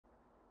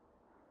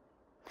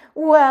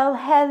Well,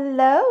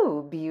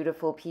 hello,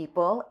 beautiful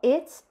people.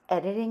 It's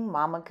Editing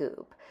Mama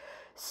Goob.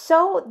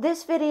 So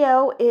this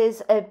video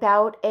is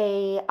about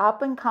a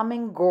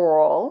up-and-coming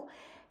girl.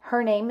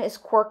 Her name is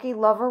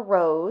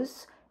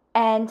Quirkyloverosee,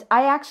 and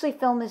I actually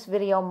filmed this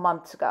video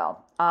months ago.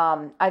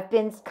 I've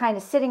been kind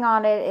of sitting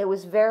on it. It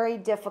was very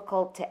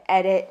difficult to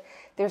edit.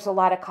 There's a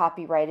lot of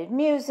copyrighted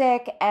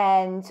music,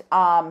 and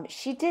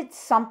she did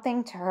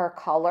something to her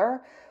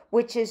color,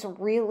 which is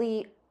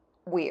really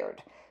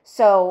weird.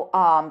 So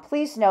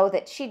please know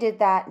that she did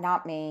that,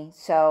 not me.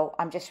 So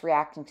I'm just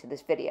reacting to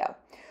this video.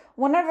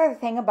 One other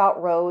thing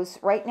about Rose,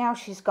 right now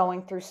she's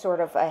going through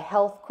sort of a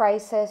health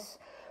crisis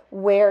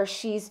where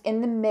she's in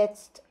the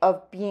midst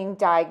of being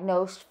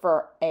diagnosed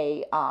for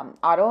a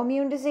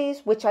autoimmune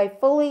disease, which I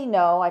fully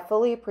know, I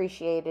fully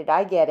appreciate it,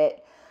 I get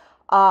it.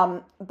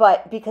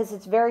 But because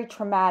it's very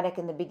traumatic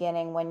in the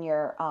beginning when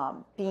you're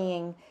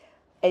being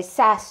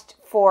assessed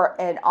for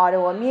an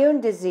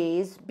autoimmune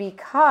disease,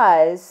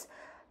 because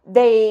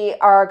they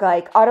are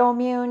like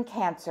autoimmune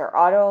cancer,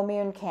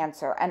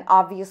 and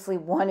obviously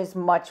one is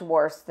much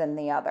worse than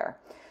the other.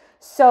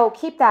 So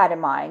keep that in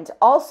mind.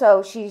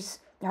 Also,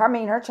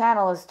 her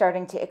channel is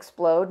starting to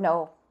explode,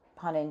 no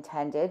pun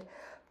intended.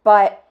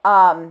 But,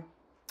 you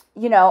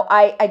know,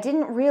 I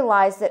didn't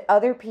realize that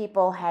other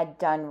people had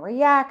done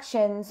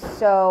reactions,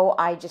 so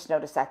I just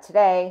noticed that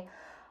today.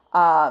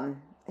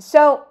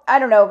 So, I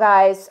don't know,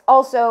 guys.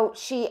 Also,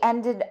 she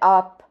ended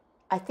up,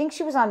 I think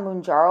she was on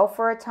Mounjaro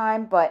for a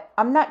time, but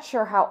I'm not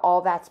sure how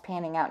all that's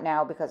panning out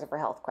now because of her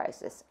health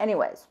crisis.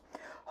 Anyways,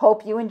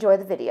 hope you enjoy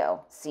the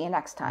video. See you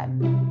next time.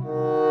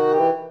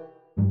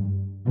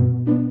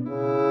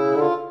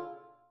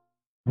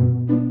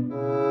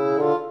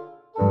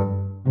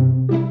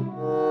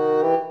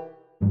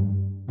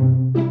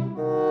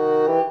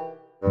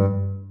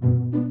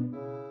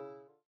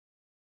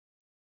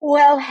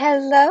 Well,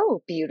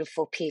 hello,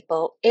 beautiful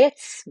people.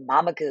 It's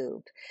Mama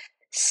Goob.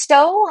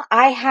 So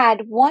I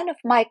had one of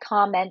my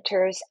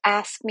commenters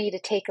ask me to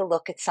take a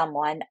look at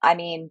someone. I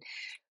mean,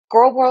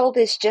 Gorl world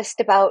is just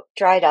about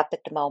dried up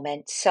at the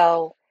moment.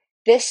 So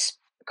this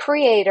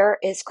creator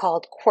is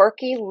called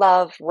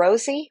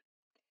Quirkyloverosee.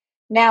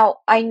 Now,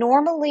 I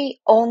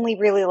normally only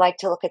really like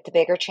to look at the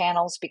bigger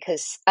channels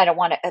because I don't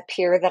want to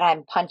appear that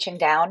I'm punching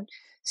down.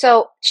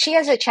 So she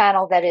has a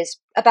channel that is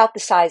about the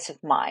size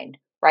of mine,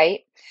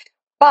 right?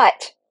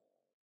 But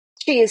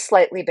she is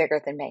slightly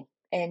bigger than me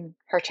in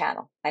her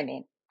channel. I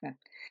mean,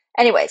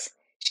 anyways,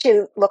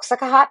 she looks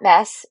like a hot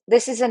mess.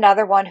 This is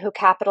another one who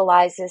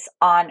capitalizes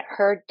on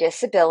her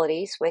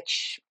disabilities,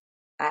 which,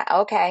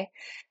 okay.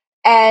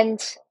 And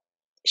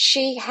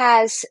she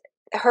has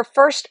her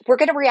first, we're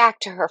going to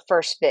react to her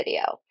first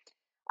video.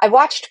 I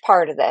watched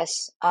part of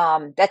this.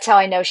 That's how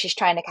I know she's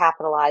trying to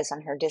capitalize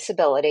on her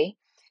disability.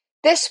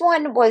 This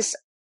one was,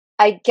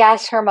 I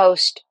guess, her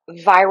most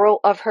viral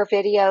of her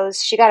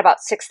videos. She got about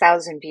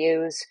 6,000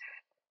 views.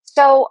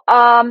 So,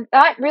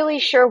 not really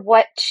sure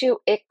what to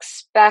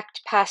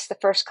expect past the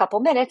first couple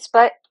minutes,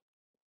 but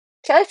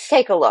let's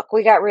take a look.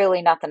 We got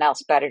really nothing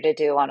else better to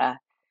do on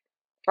a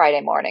Friday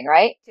morning,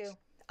 right?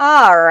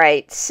 All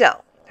right,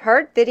 so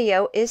her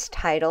video is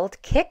titled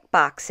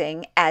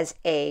Kickboxing as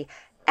a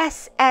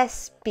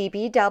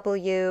SSBBW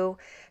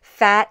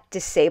Fat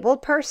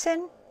Disabled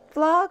Person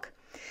vlog.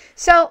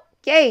 So,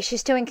 yay,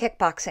 she's doing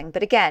kickboxing.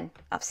 But again,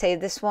 I'll say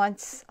this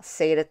once, I'll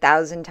say it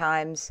 1,000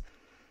 times.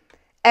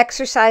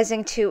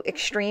 Exercising to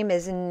extreme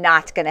is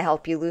not going to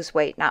help you lose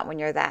weight, not when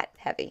you're that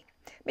heavy.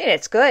 I mean,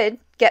 it's good.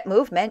 Get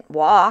movement,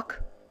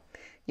 walk,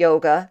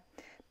 yoga.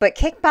 But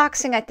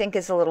kickboxing, I think,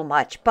 is a little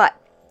much. But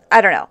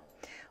I don't know.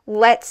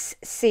 Let's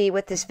see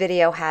what this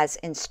video has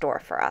in store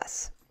for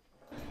us.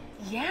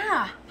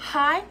 Yeah.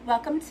 Hi.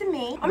 Welcome to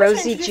me. I'm Rosie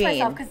going to introduce Jean.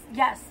 myself because,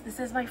 yes, this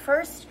is my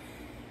first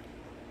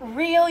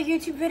real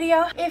YouTube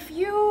video. If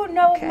you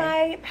know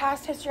my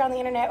past history on the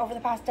internet over the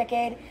past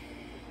decade,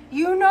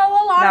 you know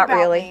a lot Not about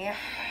really. me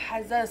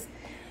as this,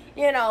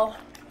 you know,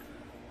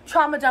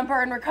 trauma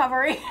dumper in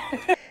recovery.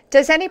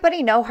 Does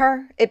anybody know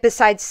her?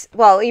 Besides,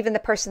 well, even the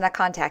person that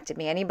contacted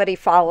me. Anybody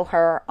follow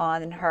her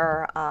on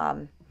her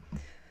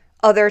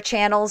other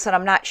channels? And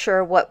I'm not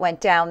sure what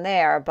went down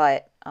there,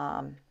 but,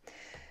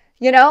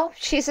 you know,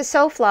 she's a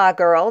SoFla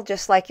girl,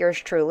 just like yours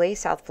truly,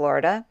 South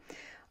Florida.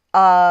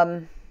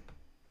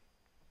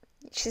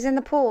 She's in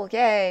the pool.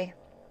 Yay.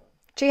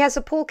 She has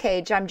a pool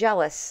cage. I'm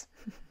jealous.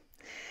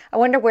 I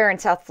wonder where in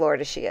South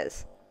Florida she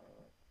is.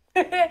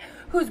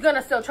 Who's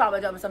gonna still trauma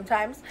dump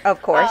sometimes.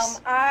 Of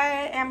course.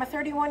 I am a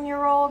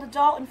 31-year-old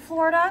adult in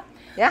Florida.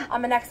 Yeah.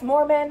 I'm an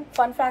ex-Mormon.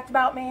 Fun fact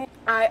about me.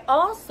 I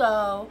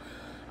also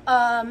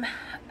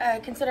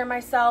consider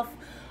myself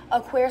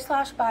a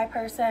queer/bi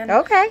person.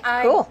 Okay,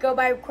 cool. I go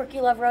by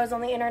Quirkyloverosee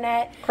on the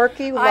internet.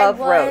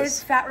 Quirkyloverosee. I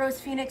was Fat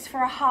Rose Phoenix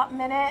for a hot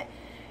minute.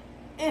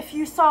 If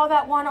you saw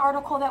that one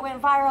article that went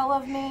viral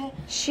of me,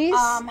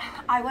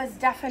 I was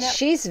definitely...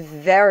 She's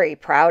very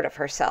proud of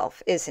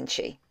herself, isn't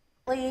she?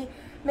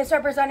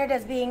 Misrepresented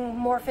as being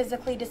more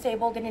physically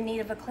disabled and in need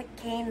of a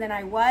cane than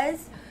I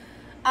was.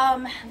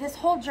 This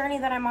whole journey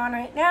that I'm on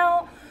right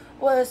now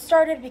was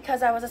started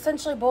because I was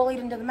essentially bullied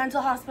into the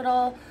mental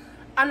hospital.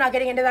 I'm not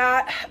getting into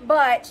that,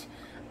 but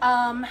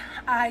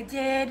I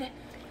did.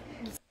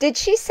 Did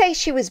she say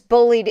she was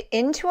bullied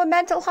into a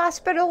mental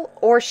hospital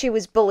or she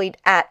was bullied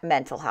at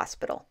mental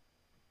hospital?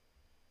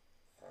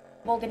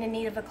 In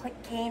need of a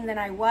cane than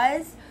I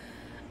was.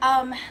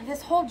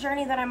 This whole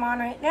journey that I'm on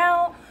right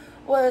now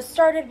was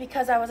started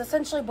because I was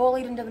essentially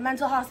bullied into the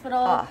mental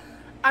hospital.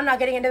 I'm not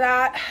getting into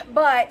that,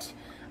 but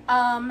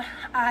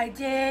I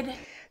did.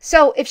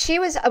 So if she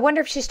was, I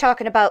wonder if she's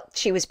talking about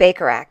she was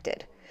Baker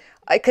acted.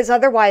 Because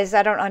otherwise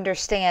I don't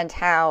understand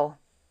how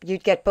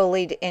you'd get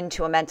bullied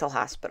into a mental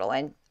hospital.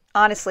 And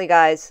honestly,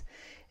 guys,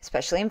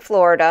 especially in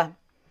Florida,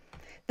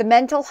 the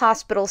mental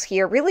hospitals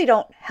here really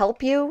don't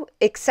help you,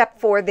 except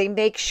for they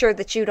make sure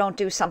that you don't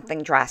do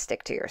something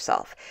drastic to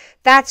yourself.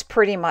 That's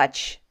pretty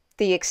much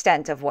the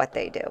extent of what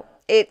they do.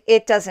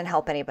 It doesn't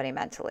help anybody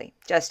mentally,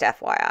 just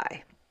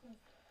FYI.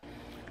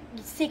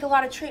 Seek a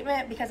lot of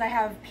treatment because I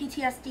have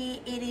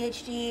PTSD,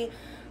 ADHD,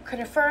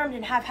 confirmed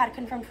and have had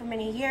confirmed for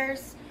many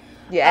years.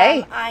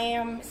 Yay. I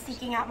am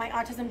seeking out my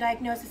autism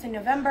diagnosis in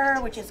November,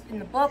 which is in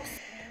the books.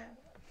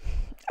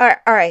 All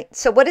right.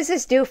 So what does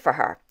this do for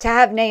her? To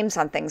have names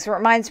on things. It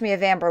reminds me of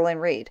Amberlynn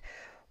Reed.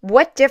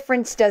 What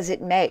difference does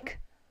it make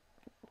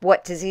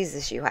what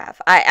diseases you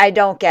have? I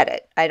don't get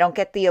it. I don't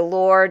get the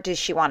allure. Does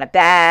she want a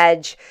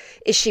badge?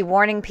 Is she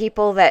warning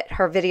people that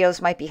her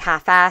videos might be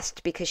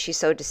half-assed because she's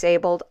so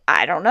disabled?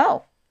 I don't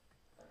know.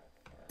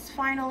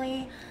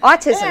 Finally.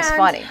 Autism's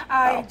funny.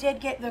 I did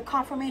get the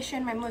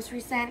confirmation, my most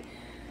recent.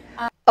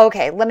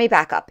 Okay, let me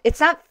back up. It's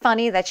not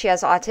funny that she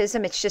has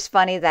autism. It's just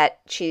funny that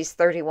she's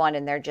 31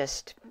 and they're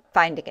just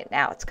finding it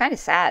now. It's kind of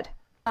sad.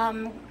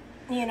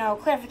 You know,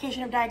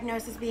 clarification of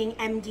diagnosis being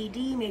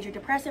MDD, major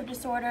depressive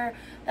disorder,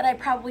 that I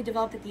probably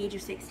developed at the age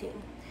of 16.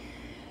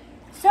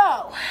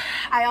 So,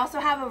 I also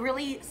have a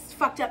really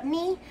fucked up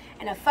knee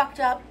and a fucked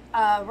up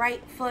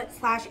right foot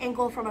 /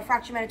 ankle from a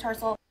fractured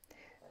metatarsal.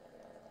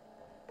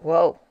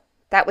 Whoa,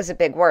 that was a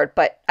big word,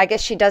 but I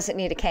guess she doesn't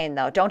need a cane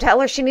though. Don't tell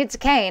her she needs a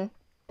cane.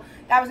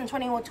 That was in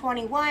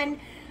 2021.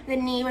 The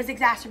knee was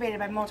exacerbated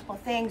by multiple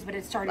things, but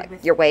it started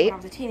with your weight. When I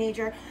was a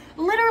teenager.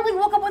 Literally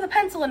woke up with a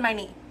pencil in my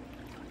knee.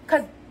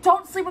 Because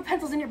don't sleep with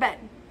pencils in your bed.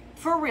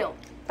 For real.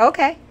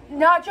 Okay.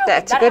 Not joking.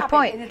 That's a good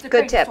point. It's a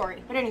good tip.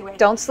 Story. But anyway.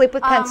 Don't sleep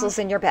with pencils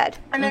in your bed.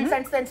 And then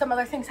since then, some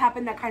other things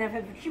happened that kind of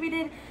have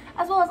contributed,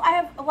 as well as I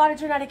have a lot of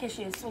genetic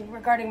issues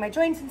regarding my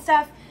joints and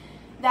stuff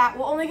that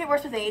will only get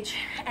worse with age.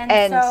 And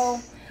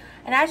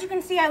as you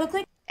can see, I look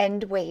like...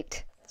 And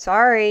weight.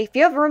 Sorry. If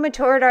you have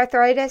rheumatoid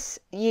arthritis,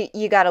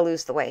 you got to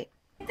lose the weight.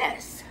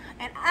 This.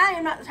 And I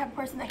am not the type of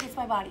person that hates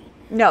my body.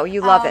 No,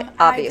 you love it,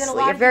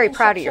 obviously. You're very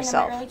proud of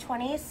yourself. In my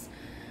early 20s.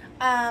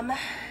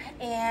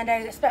 And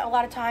I spent a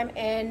lot of time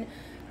in,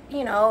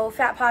 you know,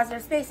 fat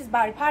positive spaces,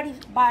 body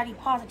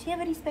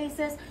positivity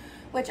spaces,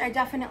 which I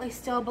definitely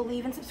still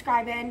believe and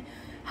subscribe in.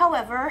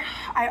 However,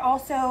 I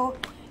also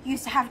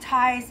used to have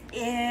ties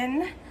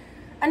in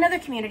another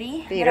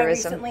community that I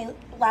recently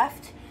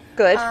left.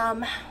 Good.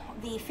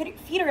 The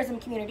feederism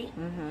community.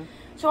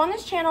 So on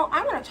this channel,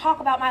 I'm going to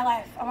talk about my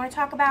life. I want to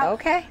talk about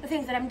the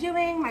things that I'm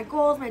doing, my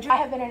goals, my dreams. I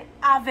have been an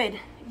avid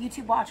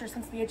YouTube watcher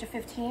since the age of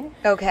 15.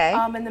 Okay.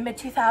 In the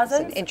mid-2000s.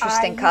 An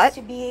interesting I cut. used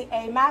to be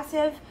a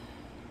massive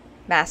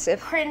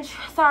cringe,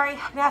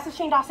 massive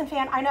Shane Dawson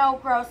fan. I know,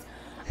 gross.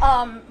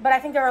 But I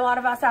think there are a lot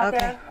of us out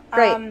there.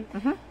 Great.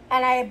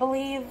 And I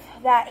believe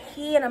that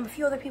he and a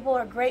few other people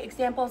are great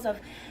examples of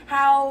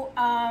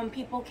how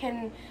people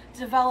can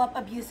develop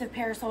abusive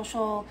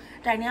parasocial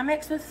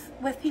dynamics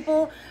with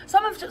people.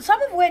 Some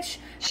of which...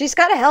 She's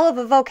got a hell of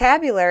a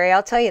vocabulary,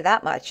 I'll tell you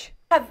that much.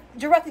 Have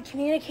directly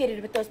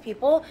communicated with those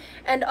people,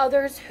 and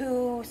others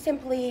who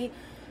simply,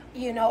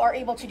 you know, are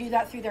able to do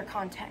that through their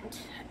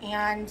content.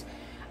 And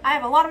I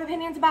have a lot of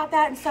opinions about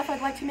that and stuff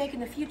I'd like to make in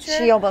the future.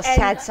 She almost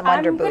had some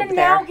underboob there. I'm going to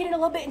now get a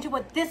little bit into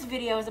what this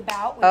video is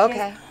about, which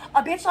is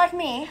a bitch like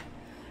me,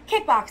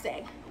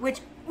 kickboxing, which,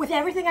 with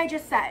everything I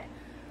just said,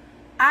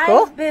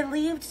 I've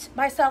believed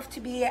myself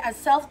to be a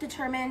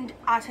self-determined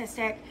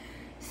autistic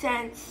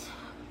since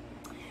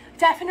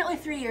definitely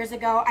 3 years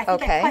ago. I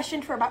think I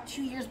questioned for about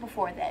 2 years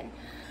before then.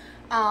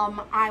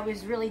 I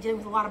was really dealing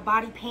with a lot of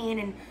body pain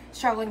and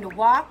struggling to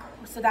walk.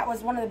 So that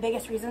was one of the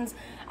biggest reasons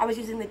I was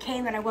using the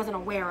cane that I wasn't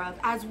aware of.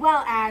 As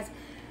well as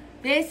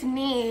this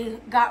knee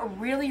got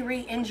really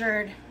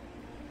re-injured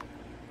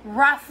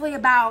roughly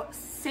about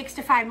 6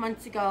 to 5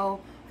 months ago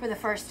for the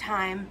first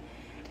time.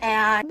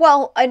 And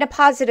well, on a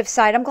positive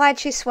side, I'm glad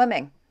she's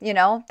swimming. You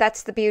know,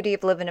 that's the beauty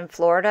of living in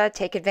Florida.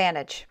 Take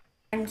advantage.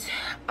 And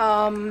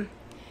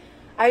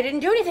I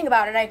didn't do anything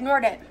about it. I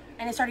ignored it,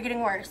 and it started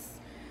getting worse.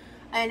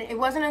 And it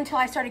wasn't until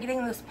I started getting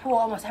in this pool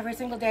almost every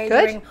single day,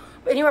 during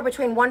anywhere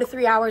between 1 to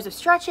 3 hours of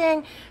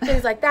stretching,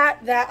 things like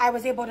that, that I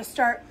was able to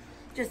start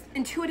just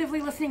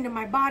intuitively listening to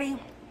my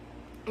body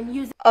and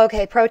using.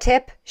 Okay, pro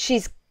tip,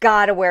 she's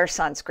got to wear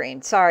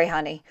sunscreen. Sorry,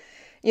 honey.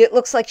 It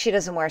looks like she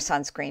doesn't wear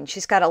sunscreen.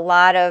 She's got a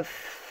lot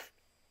of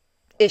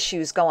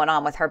issues going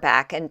on with her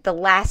back, and the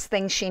last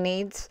thing she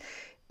needs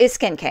is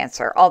skin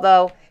cancer,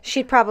 although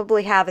she'd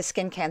probably have a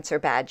skin cancer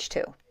badge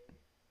too.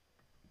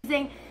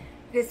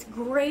 This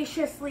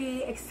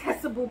graciously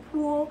accessible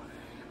pool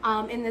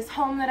in this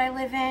home that I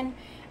live in,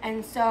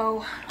 and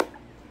so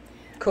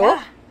cool.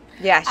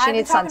 Yeah, she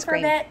needs sunscreen. For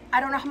a bit.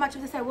 I don't know how much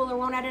of this I will or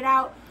won't edit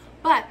out,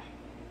 but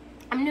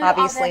I'm new.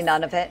 Obviously, to all this,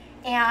 none of it.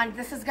 And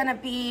this is gonna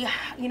be,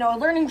 you know, a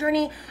learning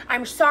journey.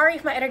 I'm sorry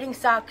if my editing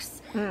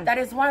sucks. That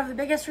is one of the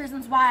biggest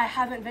reasons why I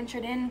haven't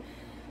ventured in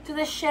to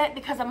this shit,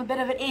 because I'm a bit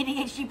of an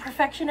ADHD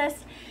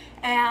perfectionist,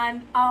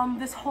 and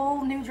this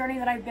whole new journey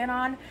that I've been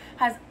on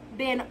has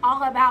been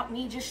all about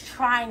me just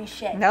trying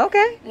shit.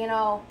 Okay. You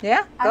know.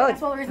 Yeah. Good.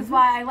 That's one of the reasons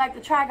why I like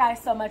the Try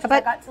Guys so much. I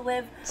got to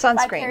live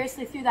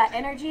vicariously through that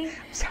energy.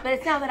 But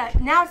it's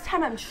now it's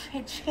time I'm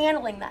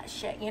channeling that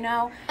shit. You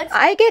know.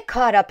 I get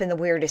caught up in the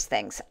weirdest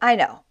things. I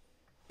know.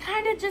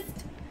 Kind of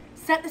just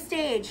set the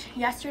stage.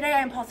 Yesterday,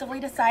 I impulsively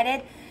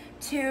decided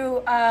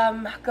to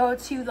go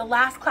to the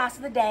last class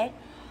of the day.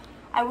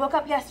 I woke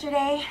up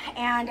yesterday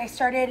and I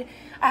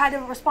had to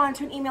respond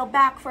to an email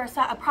back for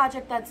a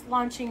project that's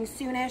launching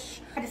soonish.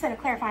 I had to send a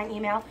clarifying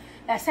email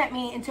that sent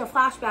me into a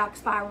flashback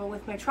spiral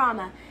with my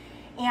trauma.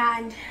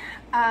 And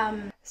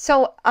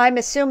so I'm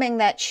assuming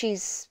that she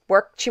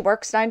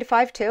works 9 to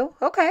 5 too.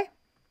 Okay.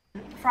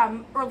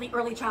 From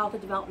early childhood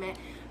development,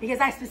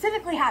 because I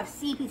specifically have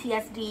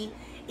CPTSD,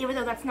 even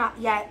though that's not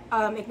yet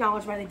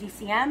acknowledged by the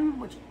DCM,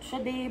 which it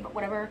should be, but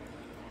whatever.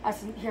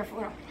 Us here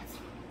for.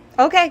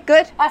 Okay,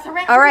 good.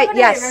 All right,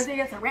 yes.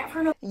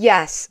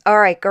 Yes. All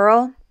right,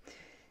 girl.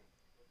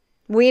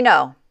 We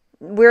know.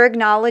 We're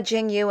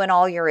acknowledging you and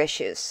all your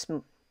issues.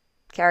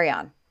 Carry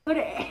on.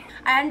 I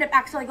ended up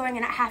actually going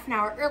in at half an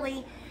hour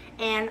early,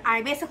 and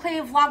I basically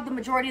vlogged the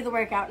majority of the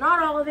workout,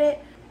 not all of it.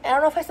 I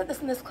don't know if I said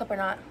this in this clip or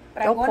not,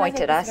 but don't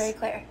point at us. Very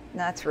clear.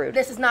 That's rude.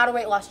 This is not a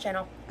weight loss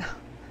channel.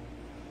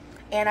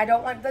 And I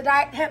don't want the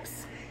diet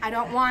hips. I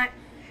don't want...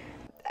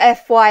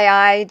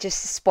 FYI,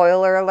 just a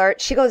spoiler alert,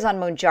 she goes on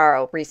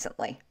Mounjaro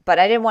recently, but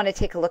I didn't want to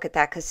take a look at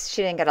that because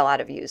she didn't get a lot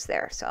of views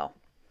there, so.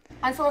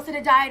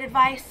 Unsolicited diet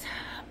advice.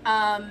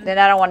 Then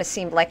I don't want to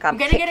seem like I'm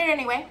gonna get it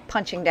anyway.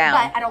 Punching down.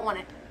 But I don't want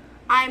it.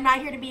 I'm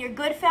not here to be your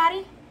good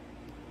fatty,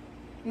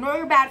 nor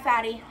your bad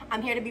fatty.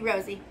 I'm here to be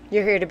Rosie.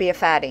 You're here to be a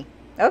fatty.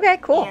 Okay,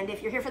 cool. And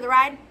if you're here for the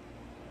ride,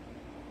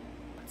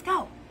 let's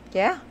go.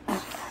 Yeah.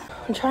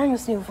 I'm trying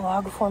this new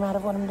vlog format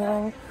of what I'm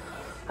doing.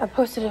 I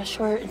posted a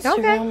short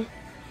Instagram. Okay.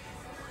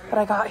 But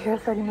I got here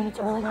 30 minutes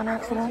early on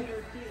accident.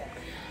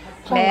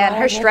 Man,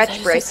 her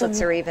stretch bracelets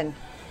are even...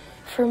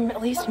 For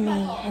at least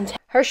me.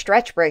 Her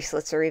stretch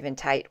bracelets are even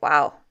tight.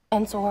 Wow.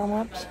 And so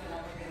warm-ups.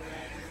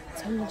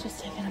 So I'm just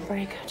taking a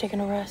break,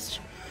 taking a rest.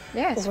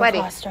 Yeah,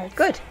 sweaty.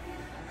 Good.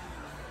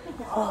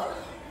 Oh,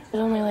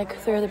 there's only like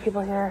 3 other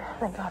people here.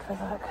 Thank God for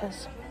that,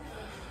 because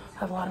I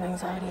have a lot of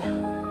anxiety.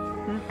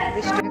 At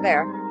least you're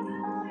there.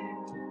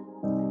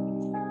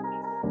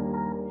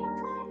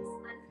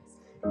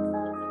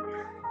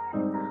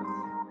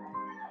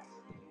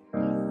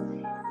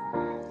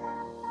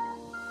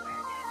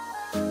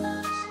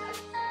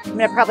 I'm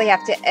going to probably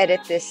have to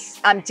edit this.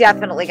 I'm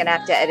definitely going to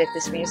have to edit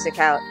this music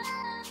out.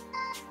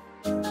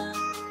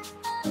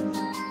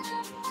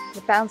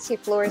 The bouncy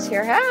floor is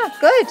here. Ah,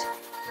 good.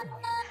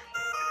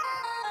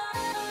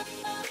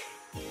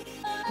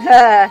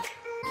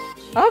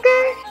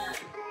 Okay.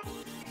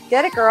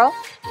 Get it, girl.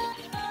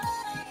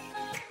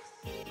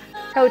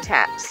 Toe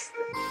taps.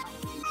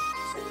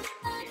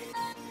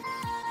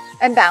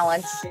 And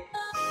balance.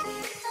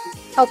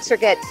 Helps her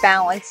get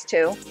balance,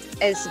 too,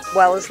 as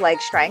well as leg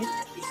strength.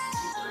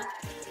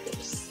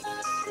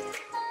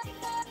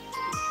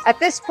 At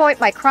this point,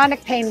 my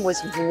chronic pain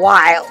was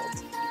wild,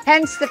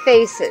 hence the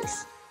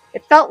faces.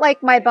 It felt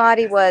like my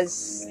body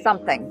was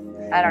something.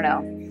 I don't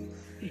know.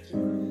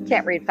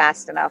 Can't read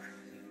fast enough.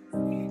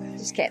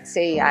 Just can't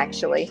see,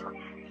 actually.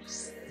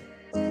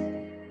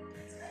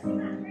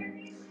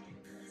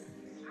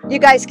 You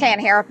guys can't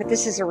hear it, but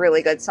this is a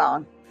really good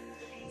song.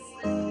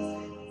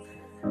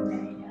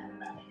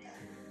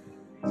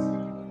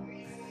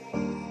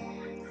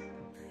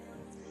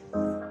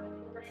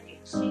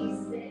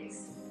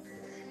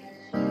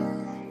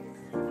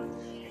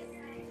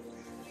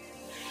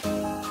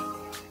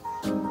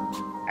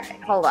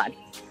 Hold on.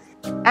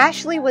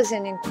 Ashley was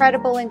an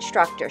incredible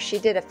instructor. She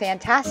did a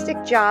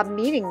fantastic job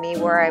meeting me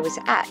where I was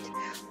at,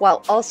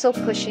 while also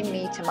pushing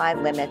me to my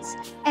limits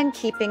and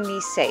keeping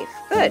me safe.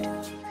 Good.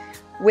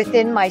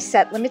 Within my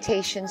set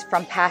limitations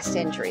from past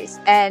injuries.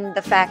 And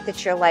the fact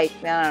that you're like,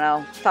 I don't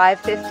know,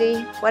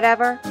 550,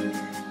 whatever.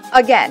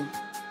 Again.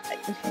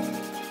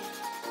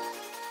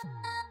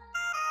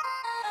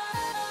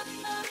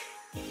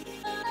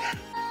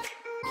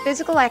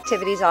 Physical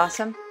activity is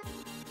awesome.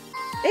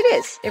 It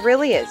is. It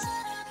really is.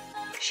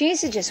 She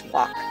needs to just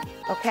walk,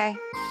 okay?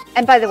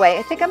 And by the way,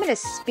 I think I'm going to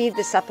speed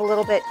this up a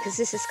little bit because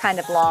this is kind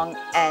of long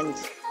and,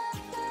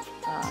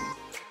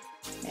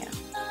 yeah.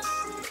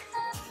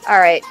 All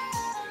right.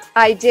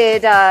 I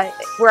did,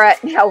 we're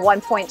at now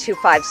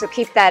 1.25, so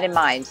keep that in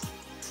mind.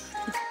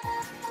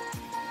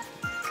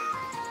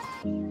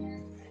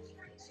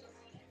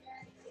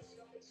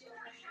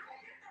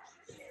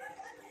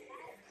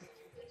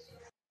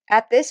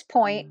 At this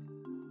point,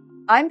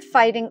 I'm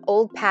fighting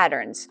old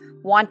patterns,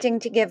 wanting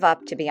to give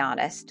up, to be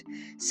honest.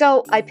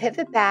 So I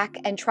pivot back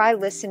and try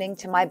listening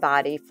to my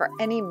body for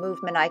any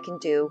movement I can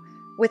do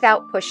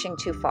without pushing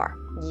too far.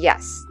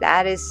 Yes,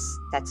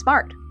 that's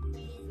smart.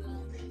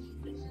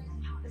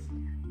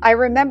 I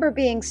remember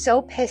being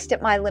so pissed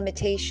at my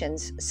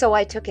limitations, so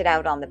I took it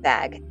out on the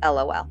bag.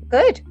 LOL.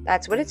 Good.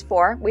 That's what it's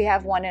for. We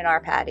have one in our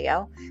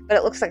patio, but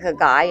it looks like a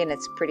guy and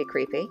it's pretty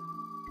creepy.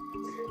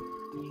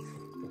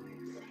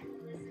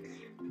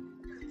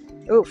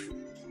 Oof.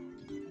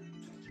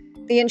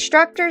 The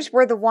instructors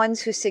were the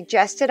ones who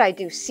suggested I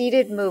do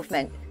seated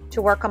movement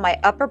to work on my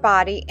upper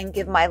body and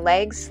give my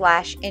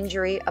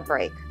legs/injury a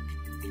break.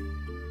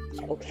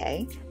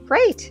 Okay,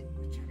 great.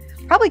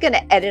 Probably going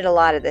to edit a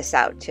lot of this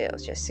out too,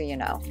 just so you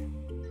know.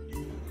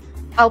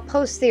 I'll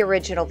post the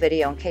original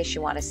video in case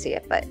you want to see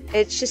it, but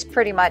it's just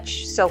pretty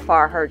much so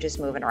far her just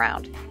moving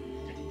around.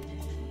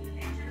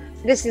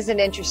 This is an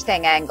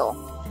interesting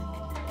angle.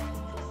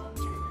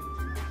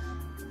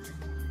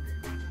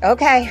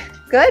 Okay,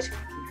 good.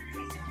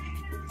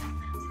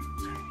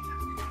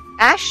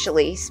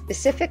 Ashley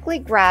specifically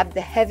grabbed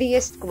the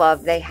heaviest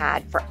glove they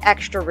had for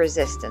extra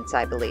resistance,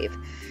 I believe,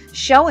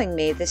 showing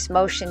me this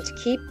motion to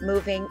keep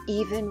moving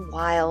even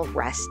while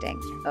resting.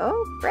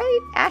 Oh,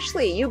 great.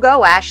 Ashley, you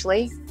go,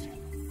 Ashley.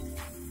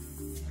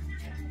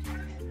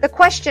 The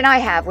question I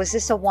have, was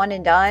this a one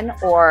and done,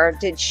 or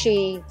did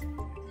she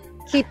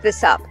keep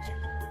this up?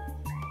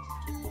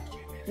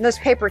 And those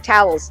paper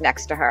towels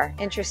next to her.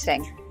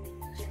 Interesting.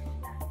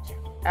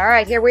 All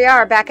right, here we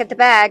are back at the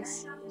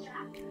bags.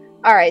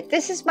 All right,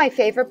 this is my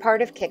favorite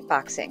part of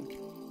kickboxing.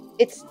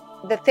 It's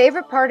the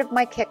favorite part of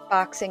my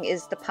kickboxing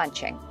is the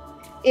punching.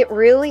 It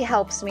really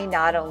helps me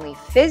not only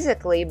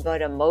physically,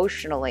 but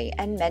emotionally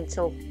and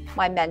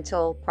my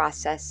mental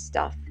process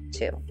stuff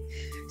too.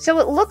 So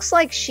it looks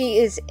like she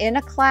is in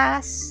a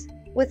class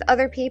with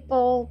other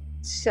people.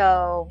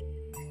 So,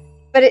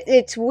 but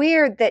it's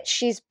weird that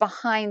she's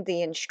behind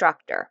the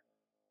instructor.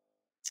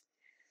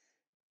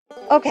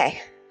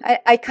 Okay.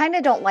 I kind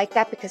of don't like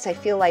that because I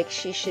feel like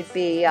she should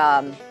be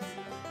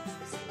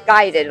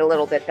guided a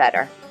little bit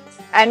better.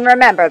 And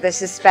remember,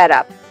 this is sped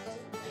up.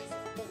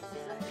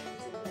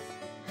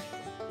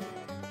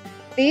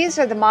 These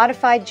are the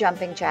modified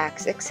jumping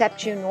jacks,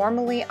 except you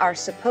normally are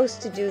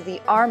supposed to do the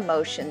arm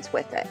motions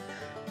with it.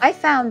 I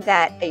found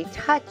that a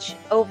touch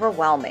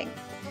overwhelming,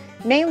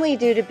 mainly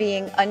due to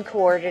being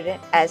uncoordinated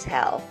as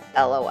hell.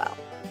 LOL.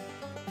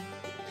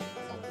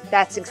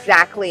 That's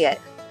exactly it.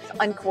 It's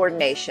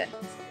uncoordination.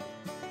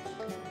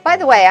 By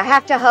the way, I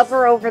have to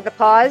hover over the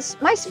pause.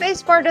 My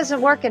space bar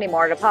doesn't work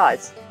anymore to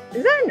pause.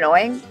 Is that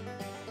annoying?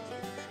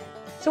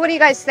 So what do you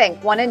guys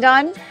think? One and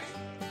done?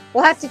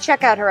 We'll have to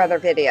check out her other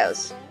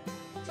videos.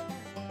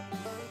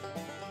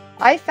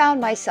 I found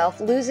myself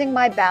losing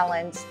my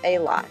balance a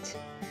lot,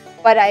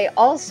 but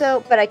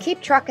I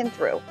keep trucking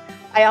through.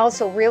 I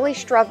also really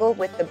struggle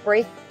with the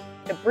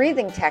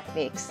breathing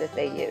techniques that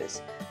they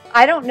use.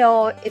 I don't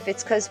know if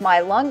it's because my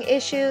lung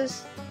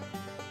issues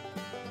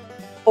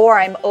or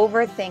I'm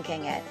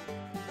overthinking it.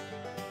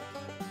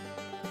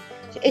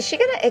 Is she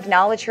going to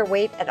acknowledge her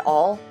weight at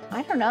all?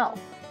 I don't know.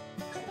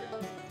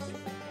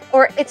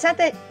 Or it's not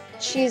that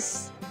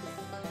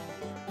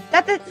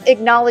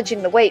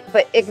acknowledging the weight,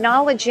 but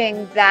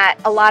acknowledging that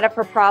a lot of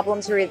her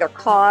problems are either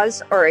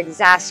caused or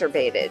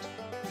exacerbated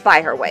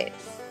by her weight.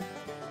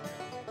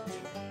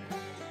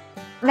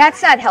 And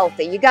that's not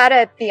healthy. You got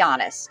to be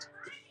honest.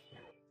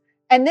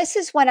 And this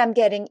is when I'm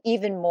getting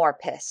even more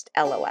pissed,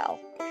 LOL.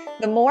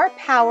 The more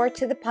power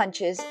to the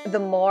punches, the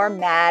more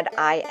mad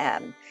I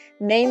am,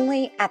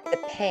 mainly at the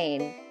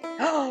pain.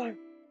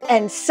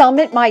 And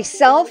summit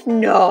myself?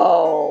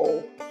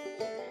 No.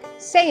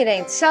 Say it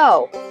ain't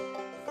so.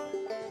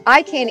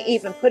 I can't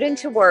even put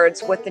into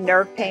words what the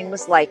nerve pain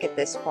was like at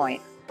this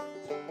point.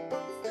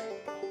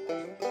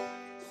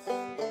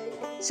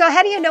 So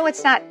how do you know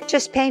it's not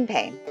just pain?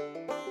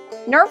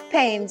 Nerve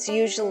pain's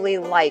usually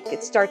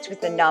it starts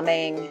with the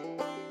numbing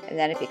and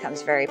then it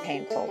becomes very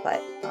painful.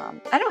 But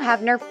I don't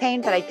have nerve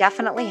pain, but I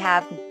definitely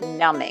have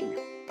numbing.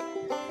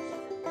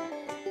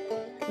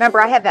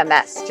 Remember, I have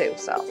MS too,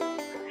 so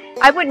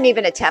I wouldn't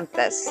even attempt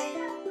this.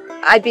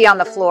 I'd be on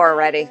the floor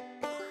already.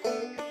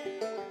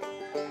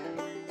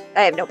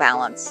 I have no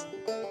balance.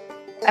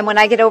 And when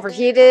I get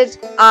overheated,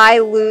 I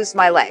lose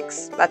my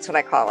legs. That's what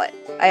I call it.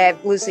 I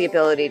lose the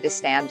ability to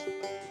stand.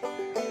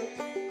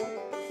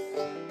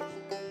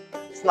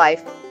 It's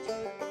life.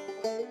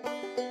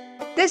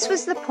 This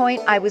was the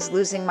point I was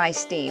losing my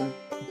steam.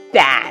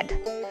 Bad.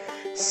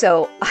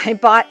 So I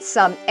bought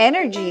some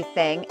energy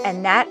thing,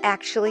 and that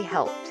actually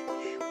helped.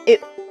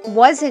 It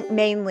wasn't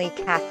mainly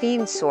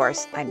caffeine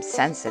source. I'm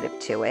sensitive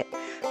to it.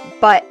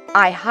 But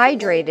I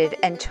hydrated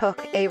and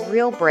took a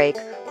real break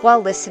while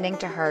listening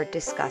to her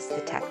discuss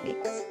the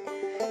techniques.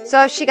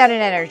 So she got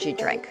an energy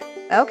drink.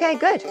 Okay,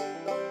 good.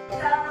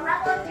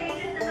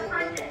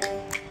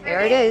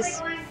 There it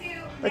is.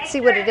 Let's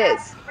see what it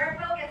is.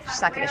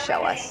 She's not going to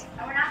show us.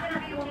 And we're not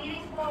going to be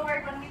leaning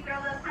forward when we throw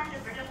those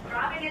punches. We're just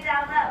dropping it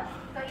down low.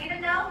 So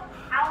even though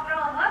I'll throw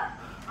a hook,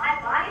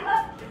 my body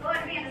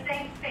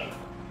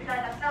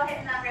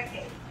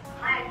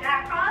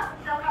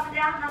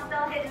down and I'll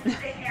still hit in the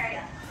same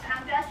area. And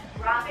I'm just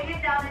dropping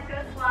it down into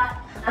a squat.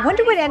 I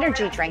wonder what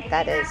energy drink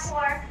that is.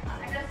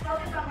 And just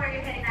focus on where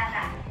you're hitting that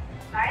back.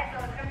 Alright,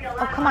 so it's going to be a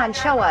lot. Oh, come on,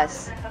 show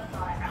us.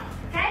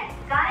 Okay,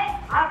 got it?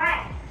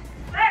 Alright.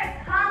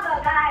 First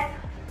combo, guys.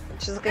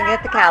 She's looking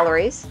at the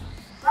calories.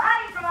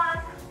 Body frog.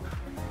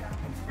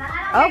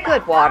 Oh,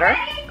 good water.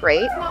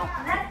 Great.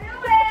 Let's do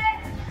it.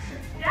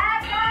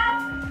 Jab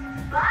up.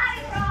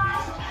 Body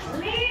frog.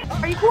 Lead.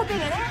 Are you cool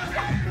being in it?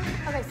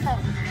 Okay, so.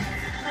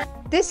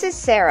 This is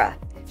Sarah.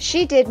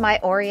 She did my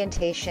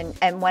orientation,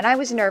 and when I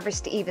was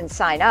nervous to even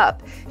sign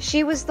up,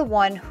 she was the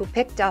one who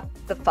picked up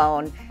the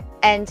phone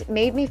and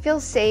made me feel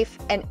safe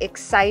and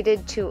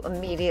excited to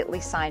immediately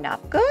sign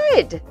up.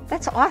 Good.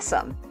 That's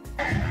awesome.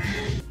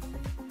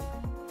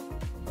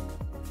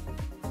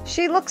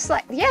 She looks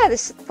like, yeah,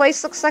 this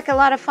place looks like a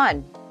lot of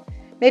fun.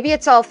 Maybe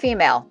it's all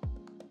female.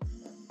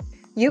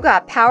 You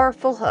got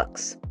powerful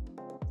hooks.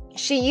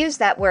 She used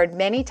that word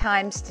many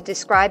times to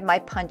describe my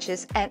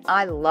punches, and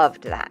I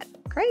loved that.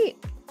 Great.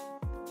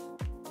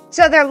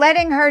 So they're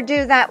letting her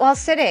do that while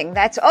sitting.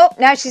 That's, oh,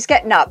 now she's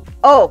getting up.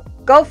 Oh,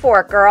 go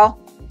for it, girl.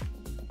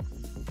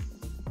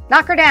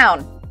 Knock her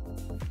down.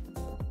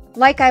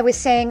 Like I was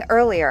saying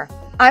earlier,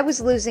 I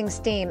was losing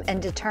steam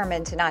and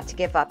determined not to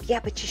give up. Yeah,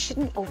 but you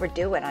shouldn't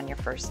overdo it on your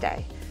first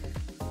day.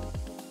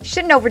 You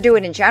shouldn't overdo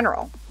it in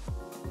general.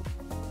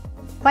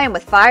 Playing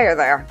with fire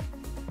there.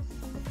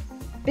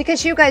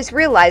 Because you guys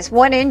realize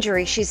one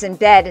injury, she's in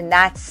bed, and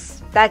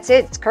that's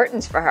it. It's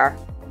curtains for her.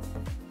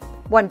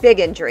 One big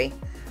injury.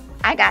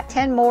 I got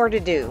 10 more to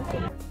do.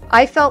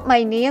 I felt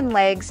my knee and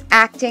legs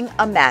acting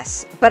a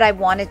mess, but I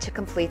wanted to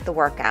complete the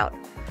workout.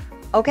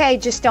 Okay,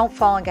 just don't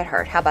fall and get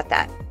hurt. How about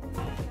that?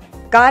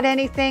 Got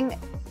anything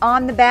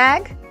on the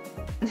bag?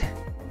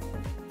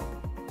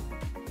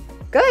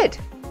 Good.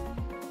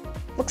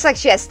 Looks like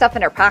she has stuff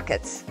in her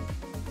pockets.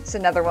 It's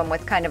another one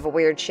with kind of a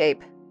weird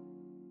shape.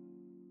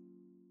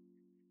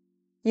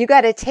 You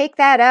got to take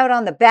that out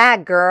on the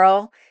bag,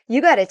 girl.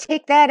 You got to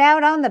take that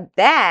out on the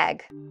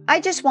bag. I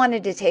just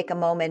wanted to take a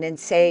moment and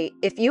say,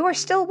 if you are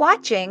still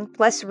watching,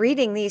 plus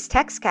reading these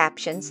text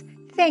captions,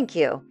 thank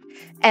you.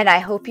 And I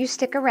hope you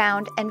stick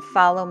around and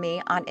follow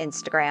me on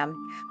Instagram.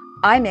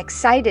 I'm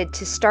excited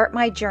to start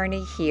my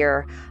journey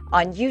here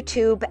on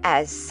YouTube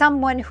as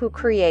someone who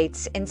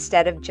creates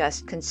instead of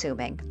just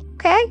consuming.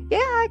 Okay,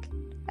 yeah,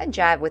 I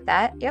jive with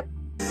that. Yep.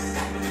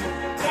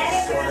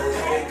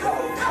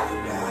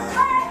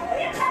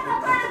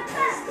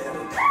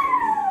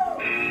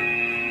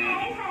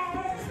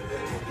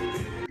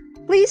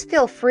 Please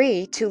feel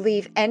free to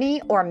leave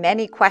any or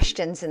many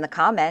questions in the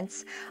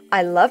comments.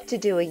 I love to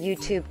do a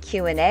YouTube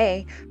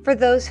Q&A for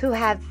those who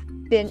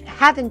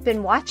haven't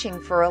been watching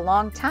for a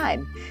long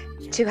time,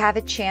 to have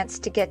a chance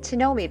to get to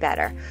know me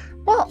better.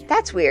 Well,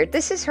 that's weird.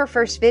 This is her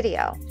first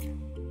video.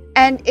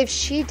 And if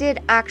she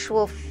did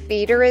actual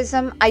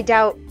feederism, I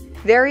doubt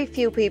very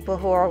few people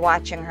who are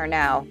watching her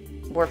now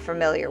were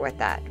familiar with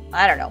that.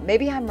 I don't know.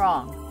 Maybe I'm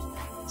wrong.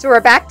 So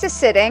we're back to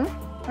sitting.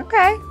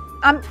 Okay.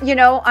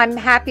 I'm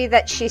happy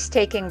that she's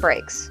taking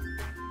breaks.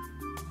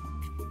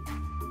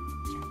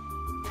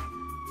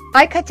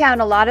 I cut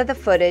down a lot of the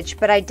footage,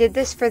 but I did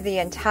this for the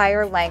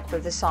entire length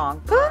of the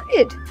song.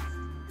 Good.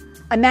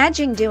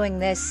 Imagine doing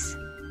this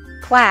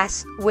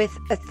class with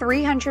a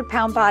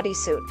 300-pound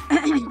bodysuit.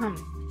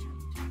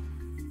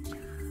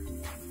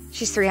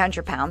 She's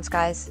 300 pounds,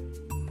 guys.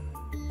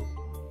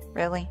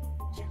 Really?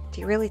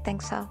 Do you really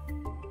think so?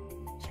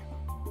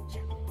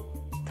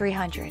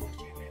 300.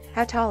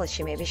 How tall is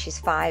she? Maybe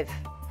she's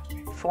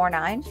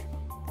 5'9".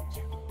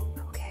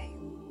 Okay.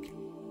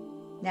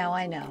 Now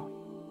I know.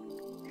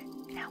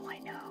 Now I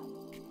know.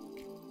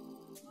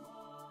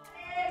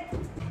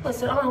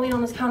 Listen, I'm gonna lean on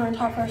this counter and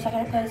talk for a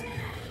second because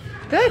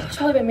Good. it's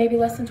probably been maybe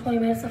less than 20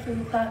 minutes left in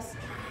the class.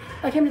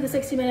 I came to the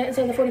 60-minute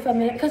instead of the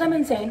 45-minute because I'm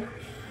insane.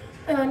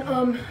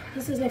 And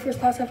this is my first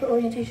class after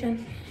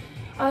orientation.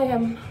 I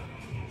am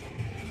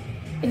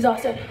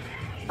exhausted.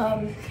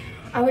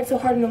 I went so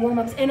hard in the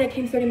warm-ups and I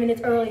came 30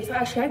 minutes early. So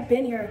actually I've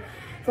been here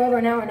for over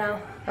an hour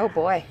now. Oh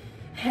boy.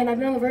 And I've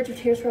been on the verge of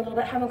tears for a little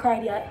bit. I haven't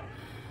cried yet.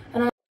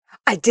 And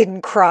I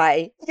didn't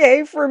cry.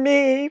 Yay for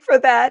me for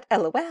that.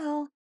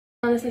 LOL.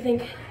 I honestly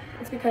think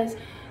it's because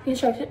the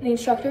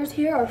instructors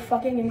here are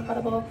fucking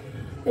incredible.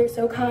 They're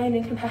so kind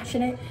and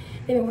compassionate.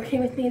 They've been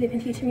working with me. They've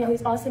been teaching me all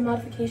these awesome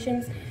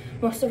modifications,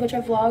 most of which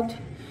I've vlogged.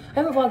 I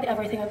haven't vlogged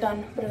everything I've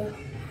done, but a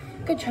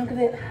good chunk of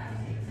it.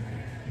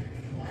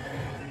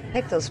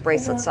 Take those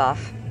bracelets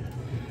off.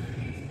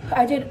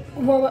 I did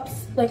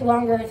warm-ups like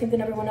longer, I think, than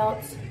everyone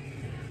else.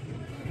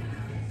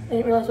 I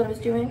didn't realize what I was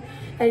doing.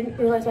 I didn't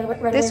realize right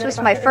away. This was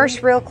my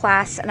first real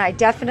class, and I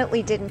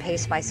definitely didn't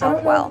pace myself I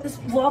don't know well. what this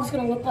vlog's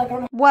gonna look like. I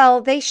don't know. Well,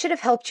 they should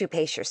have helped you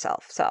pace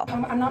yourself, so.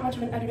 I'm not much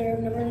of an editor.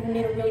 I've never even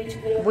made a real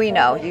YouTube video. We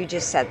know, you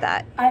just said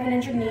that. I have an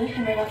injured knee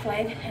in my left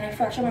leg, and I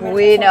fractured my metatarsal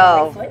We in my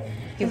know. right foot.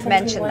 You've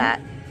mentioned that.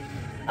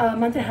 A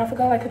month and a half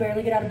ago, I could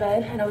barely get out of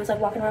bed, and I was like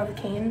walking around with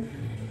a cane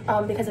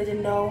because I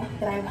didn't know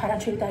that I had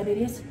untreated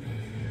diabetes.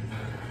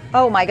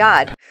 Oh my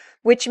God.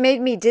 which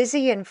made me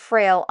dizzy and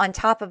frail on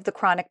top of the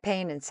chronic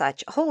pain and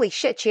such. Holy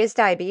shit, she has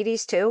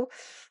diabetes too?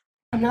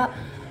 I'm not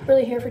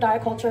really here for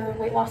diet culture,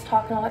 weight loss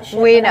talk, and all that shit.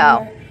 We know.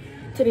 I'm here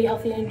to be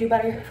healthy and do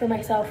better for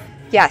myself.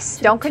 Yes,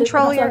 don't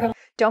control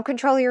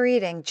your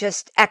eating.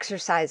 Just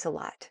exercise a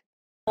lot.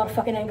 A lot of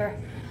fucking anger.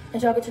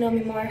 As y'all get to know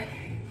me more,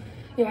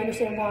 you'll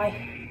understand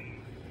why.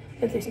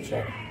 Been through some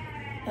shit.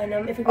 And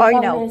if you've been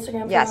following me on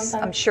Instagram for a long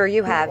time, I'm sure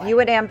you have. You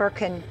and Amber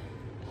can.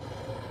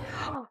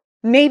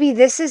 Maybe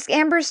this is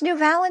Amber's new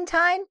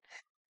Valentine?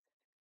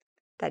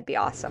 That'd be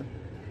awesome.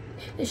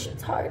 This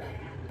shit's hard,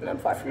 and I'm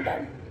far from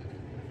done.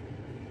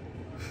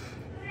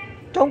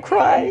 Don't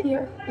cry.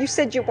 Here. You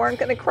said you weren't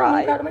going to cry.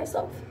 I'm proud of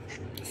myself.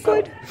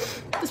 Good.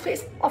 This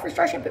place offers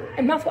dry shampoo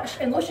and mouthwash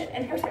and lotion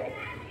and hairspray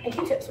and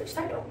Q-tips, which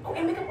I don't. Oh,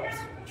 and makeup wipes.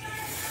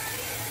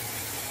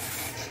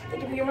 They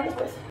give you your money's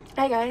worth.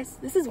 Hey guys,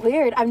 this is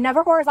weird. I'm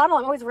never horizontal.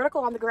 I'm always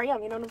vertical on the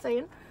gram. You know what I'm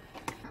saying?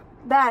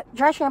 That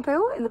dry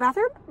shampoo in the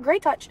bathroom,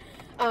 great touch.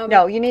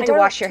 No, you need to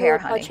wash your hair,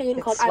 honey. A chain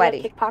it's called sweaty.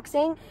 I Love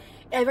Kickboxing.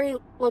 Every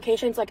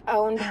location's like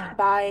owned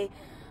by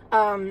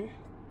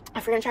a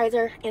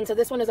franchiser, and so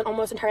this one is an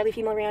almost entirely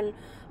female-ran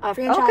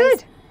franchise. Oh,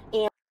 good.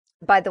 And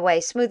by the way,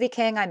 Smoothie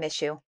King, I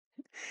miss you.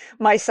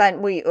 My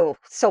son,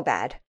 so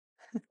bad.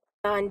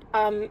 And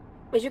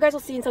as you guys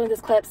will see in some of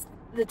these clips,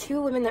 the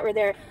two women that were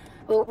there,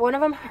 well, one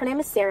of them, her name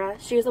is Sarah.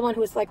 She was the one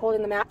who was like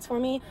holding the mats for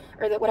me,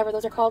 or whatever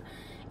those are called.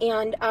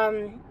 And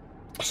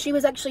she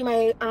was actually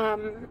my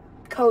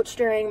coach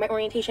during my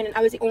orientation, and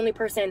I was the only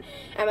person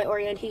at my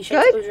orientation.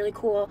 So it was really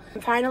cool.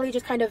 I'm finally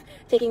just kind of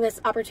taking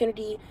this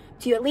opportunity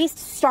to at least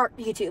start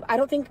YouTube. I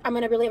don't think I'm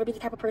gonna really ever be the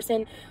type of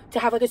person to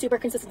have like a super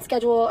consistent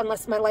schedule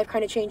unless my life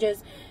kind of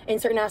changes in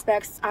certain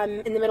aspects. I'm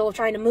in the middle of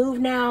trying to move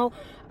now.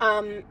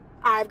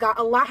 I've got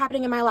a lot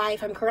happening in my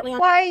life. I'm currently on.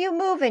 Why are you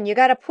moving? You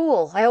got a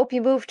pool. I hope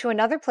you move to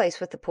another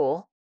place with the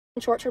pool.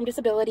 Short-term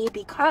disability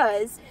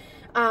because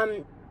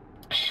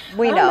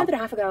we know. A month and a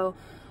half ago,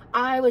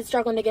 I was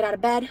struggling to get out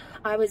of bed.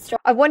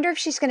 I wonder if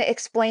she's going to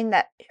explain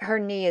that her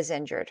knee is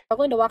injured.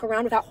 Struggling to walk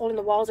around without holding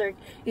the walls or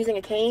using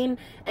a cane.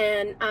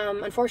 And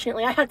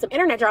unfortunately, I had some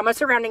internet drama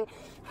surrounding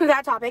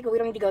that topic, but we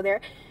don't need to go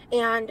there.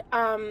 And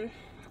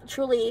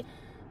truly,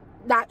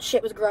 that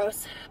shit was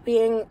gross.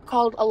 Being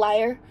called a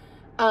liar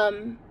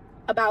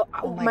about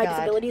my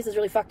disabilities is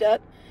really fucked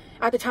up.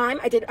 At the time,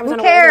 I was on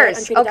a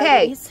untreated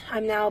diabetes.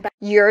 I'm now back.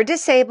 You're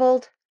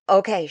disabled.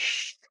 Okay,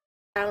 shh.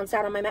 Balanced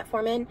out on my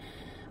metformin.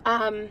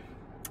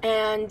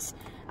 And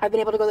I've been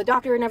able to go to the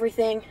doctor and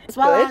everything, as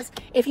well as,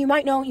 if you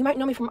might know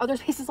me from other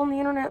spaces on the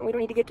internet. We don't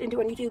need to get into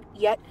on YouTube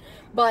yet,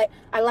 but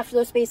I left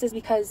those spaces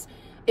because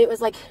it was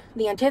like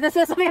the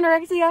antithesis of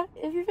anorexia,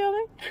 if you feel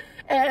me.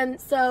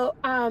 And so,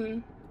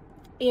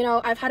 you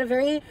know, I've had a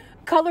very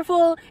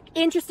colorful,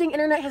 interesting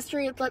internet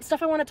history. It's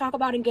stuff I want to talk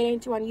about and get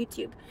into on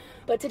YouTube.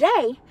 But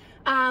today,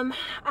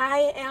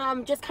 I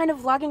am just kind of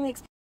vlogging the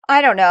experience.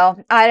 I don't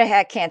know.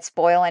 I can't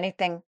spoil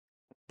anything,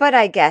 but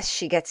I guess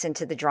she gets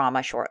into the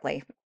drama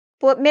shortly.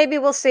 Well, maybe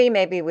we'll see,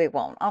 maybe we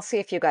won't. I'll see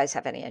if you guys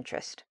have any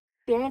interest.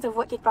 Experience of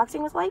what kickboxing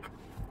was like.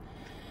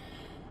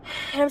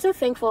 And I'm so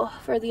thankful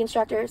for the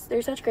instructors.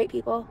 They're such great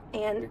people,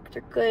 and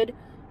they're good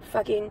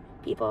fucking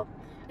people.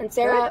 And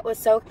Sarah was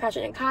so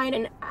compassionate and kind,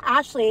 and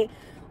Ashley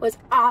was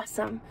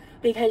awesome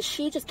because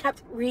she just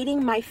kept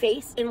reading my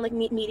face and like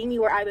meeting me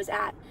where I was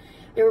at.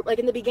 They were, like,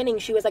 in the beginning,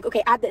 she was like,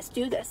 okay, add this,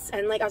 do this.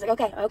 And like, I was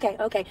like,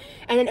 okay.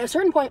 And then at a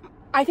certain point,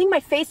 I think my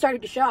face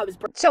started to show.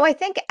 So I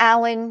think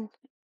Alan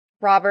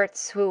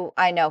Roberts, who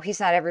I know,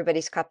 he's not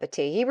everybody's cup of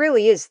tea. He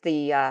really is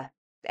the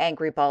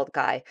angry bald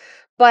guy.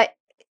 But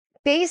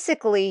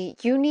basically,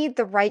 you need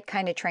the right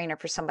kind of trainer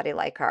for somebody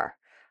like her.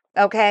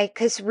 Okay?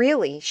 Because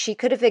really, she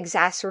could have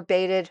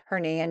exacerbated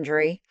her knee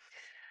injury.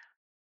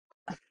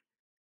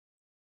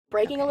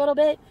 Breaking a little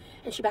bit,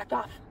 and she backed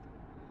off.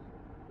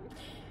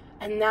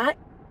 And that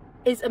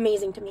is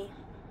amazing to me.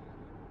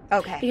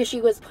 Okay. Because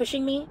she was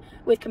pushing me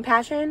with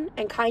compassion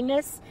and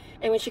kindness,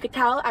 and when she could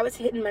tell I was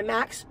hitting my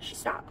max, she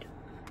stopped.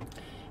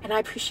 And I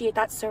appreciate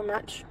that so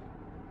much,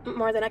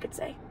 more than I could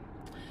say.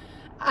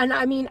 And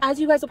I mean, as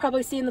you guys will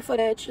probably see in the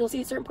footage, you'll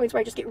see certain points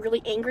where I just get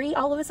really angry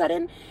all of a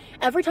sudden.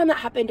 Every time that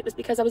happened, it was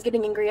because I was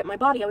getting angry at my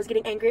body. I was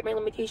getting angry at my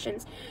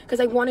limitations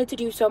because I wanted to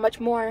do so much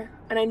more.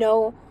 And I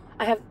know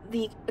I have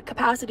the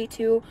capacity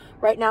to.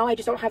 Right now, I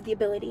just don't have the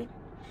ability.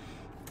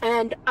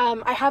 And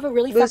I have a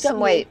really lose some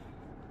weight.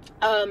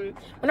 When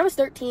I was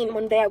 13,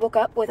 one day I woke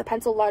up with a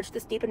pencil lodged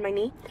this deep in my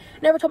knee.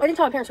 I didn't tell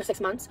my parents for 6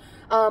 months.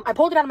 I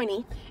pulled it out of my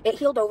knee. It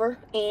healed over,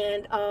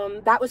 and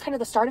that was kind of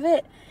the start of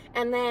it.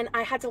 And then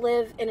I had to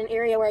live in an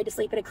area where I had to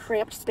sleep in a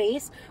cramped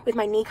space with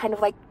my knee kind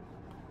of like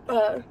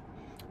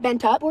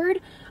bent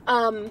upward,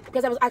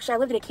 because I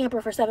lived in a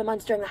camper for 7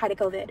 months during the height of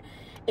COVID,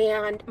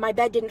 and my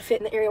bed didn't fit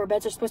in the area where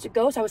beds are supposed to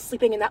go, so I was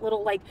sleeping in that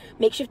little like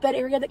makeshift bed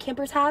area that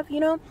campers have, you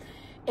know.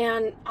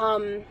 And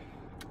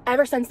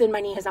ever since then,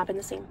 my knee has not been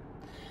the same.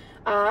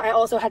 I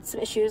also had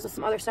some issues with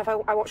some other stuff. I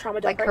won't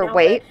trauma dump right now. Like her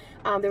weight?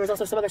 But, there was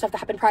also some other stuff that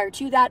happened prior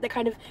to that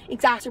kind of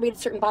exacerbated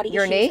certain body issues.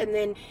 Your knee? And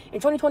then in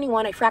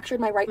 2021, I fractured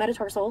my right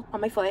metatarsal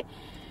on my foot.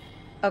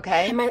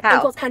 Okay. And my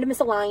ankle's kind of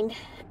misaligned.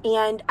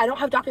 and I don't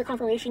have doctor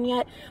confirmation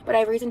yet, but I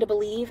have reason to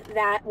believe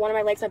that one of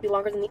my legs might be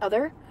longer than the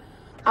other.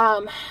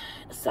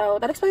 So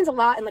that explains a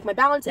lot, and like my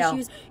balance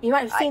issues. You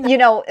might have seen that. You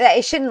know,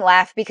 I shouldn't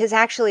laugh, because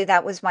actually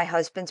that was my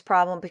husband's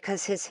problem,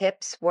 because his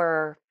hips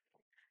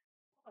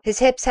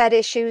had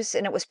issues,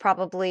 and it was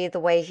probably the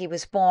way he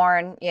was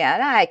born. Yeah,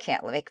 I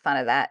can't make fun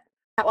of that.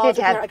 Well,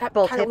 He had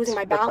both kind of hips losing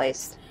my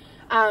balance.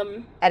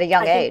 replaced at a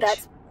young age.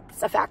 That's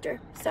a factor.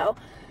 So,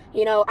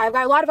 you know, I've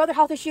got a lot of other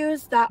health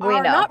issues that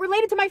are not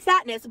related to my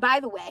fatness, by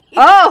the way.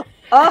 Oh,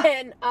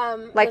 and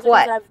like those are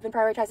what? things that I've been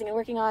prioritizing and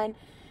working on.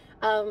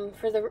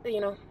 For the, you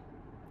know,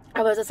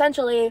 I was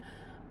essentially,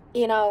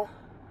 you know,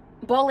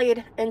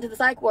 bullied into the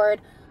psych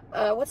ward.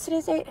 What's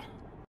today's date?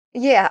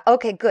 Yeah.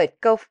 Okay. Good.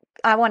 Go.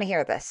 I want to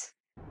hear this.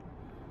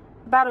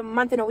 About a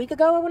month and a week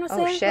ago, I want to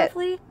say. Oh,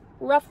 shit.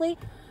 Roughly.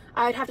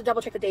 I'd have to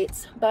double check the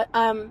dates, but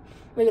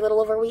maybe a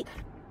little over a week.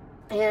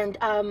 And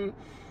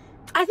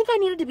I think I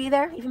needed to be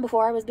there even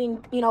before I was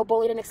being, you know,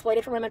 bullied and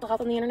exploited for my mental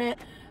health on the internet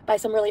by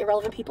some really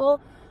irrelevant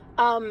people.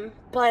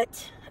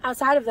 But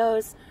outside of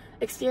those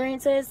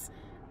experiences,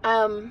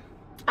 I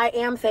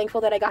am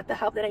thankful that I got the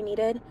help that I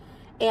needed,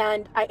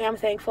 and I am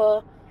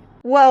thankful.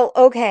 Well,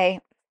 okay.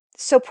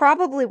 So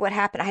probably what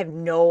happened, I have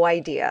no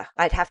idea.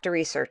 I'd have to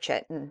research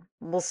it, and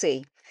we'll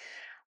see.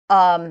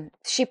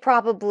 She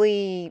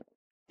probably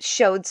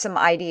showed some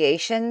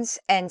ideations,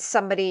 and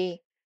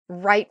somebody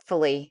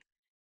rightfully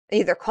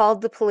either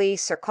called the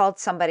police or called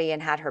somebody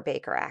and had her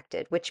Baker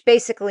acted, which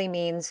basically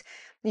means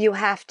you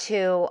have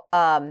to,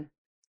 I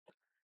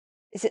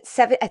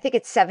think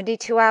it's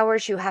 72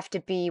 hours. You have to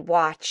be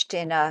watched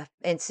in a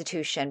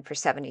institution for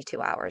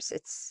 72 hours.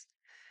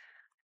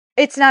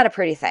 It's not a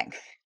pretty thing.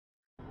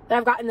 That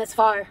I've gotten this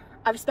far.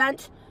 I've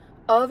spent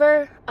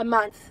over a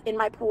month in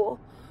my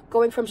pool,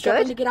 going from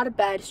struggling to get out of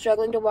bed,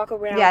 struggling to walk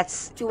around.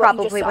 Yes, to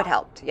probably what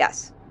helped.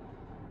 Yes.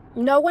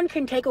 No one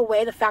can take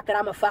away the fact that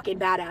I'm a fucking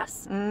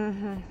badass.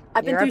 Mm-hmm.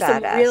 I've been through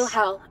some real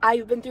hell.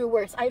 I've been through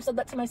worse. I've said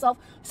that to myself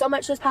so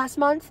much this past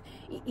month,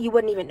 you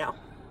wouldn't even know,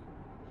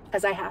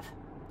 as I have.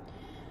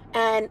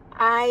 And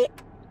I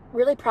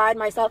really pride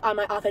myself on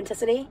my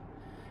authenticity.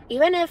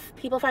 Even if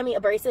people find me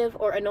abrasive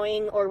or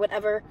annoying or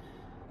whatever,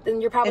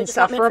 then you're probably just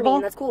not meant for me,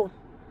 and that's cool.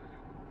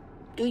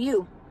 Do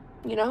you,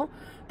 you know?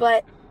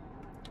 But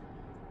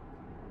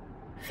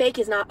fake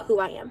is not who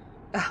I am.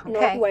 Okay.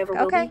 Nor who I ever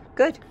will be. Okay,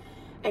 good.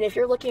 And if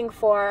you're looking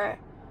for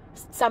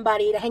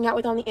somebody to hang out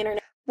with on the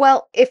internet.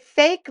 Well, if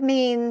fake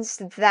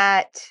means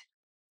that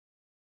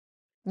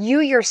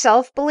you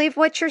yourself believe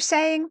what you're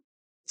saying,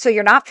 so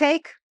you're not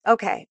fake,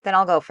 okay, then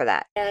I'll go for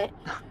that.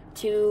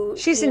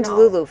 She's in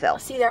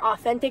Deluluville. See their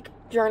authentic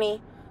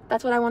journey.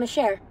 That's what I want to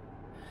share.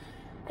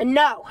 And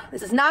no,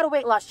 this is not a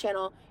weight loss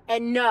channel.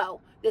 And no,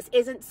 this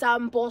isn't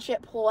some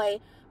bullshit ploy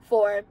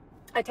for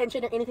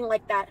attention or anything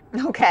like that.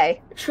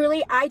 Okay.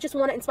 Truly, I just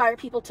want to inspire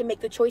people to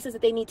make the choices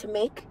that they need to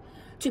make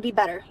to be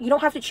better. You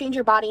don't have to change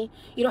your body.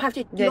 You don't have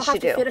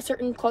to fit a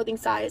certain clothing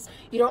size.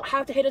 You don't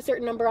have to hit a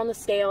certain number on the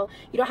scale.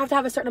 You don't have to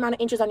have a certain amount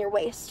of inches on your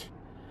waist.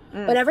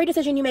 But every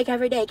decision you make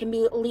every day can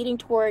be leading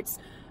towards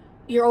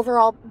your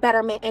overall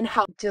betterment and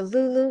health.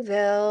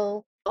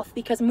 Deluluville.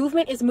 Because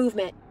movement is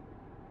movement.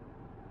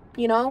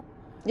 You know?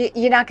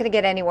 You're not going to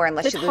get anywhere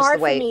unless you lose the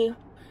weight. It's hard for me,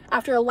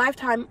 after a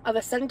lifetime of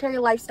a sedentary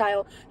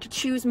lifestyle, to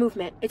choose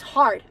movement. It's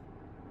hard.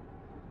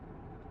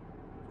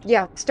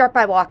 Yeah, start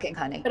by walking,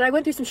 honey. But I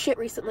went through some shit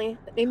recently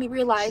that made me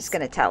realize... She's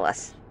going to tell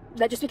us.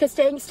 ...that just because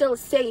staying still is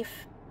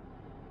safe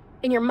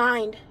in your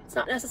mind, it's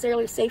not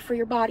necessarily safe for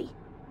your body.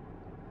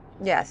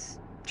 Yes,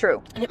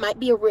 true. And it might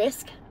be a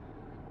risk,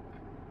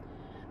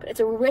 but it's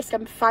a risk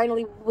I'm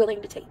finally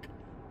willing to take.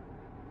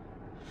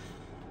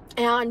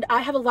 And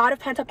I have a lot of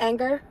pent-up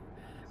anger,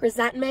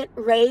 resentment,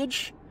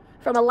 rage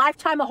from a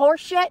lifetime of horse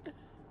shit.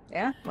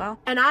 Yeah, well.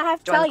 And I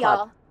have to tell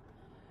y'all,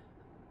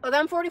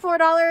 them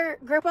 $44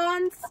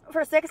 Groupons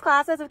for 6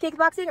 classes of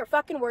kickboxing are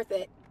fucking worth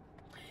it.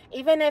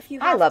 Even if you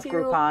have to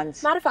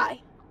Groupons. modify.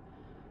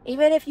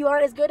 Even if you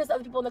aren't as good as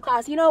other people in the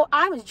class. You know,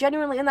 I was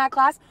genuinely in that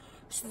class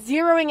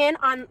zeroing in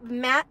on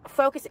mat,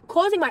 focusing,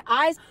 closing my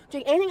eyes,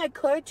 doing anything I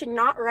could to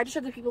not register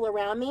the people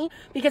around me,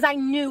 because I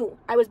knew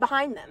I was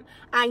behind them.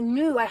 I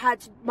knew I had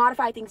to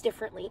modify things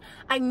differently.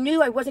 I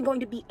knew I wasn't going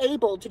to be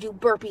able to do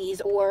burpees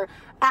or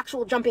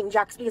actual jumping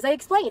jacks, because I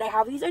explained I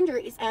have these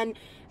injuries and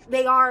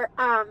they are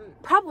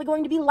probably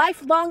going to be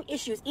lifelong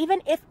issues,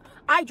 even if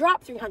I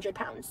drop 300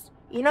 pounds.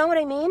 You know what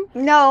I mean?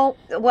 No,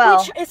 well.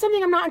 Which is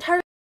something I'm not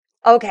entirely...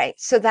 Okay,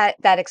 so that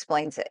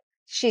explains it.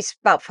 She's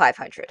about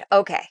 500.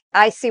 Okay,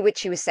 I see what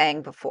she was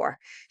saying before.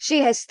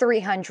 She has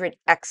 300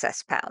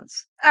 excess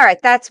pounds. All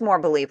right, that's more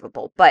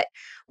believable. But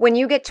when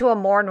you get to a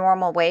more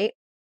normal weight,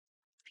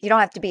 you don't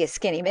have to be a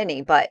skinny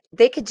mini, but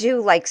they could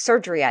do like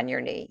surgery on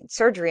your knee,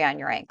 surgery on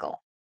your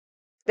ankle.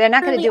 They're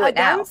not going to do it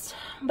now.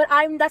 But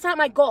that's not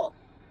my goal.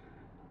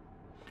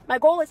 My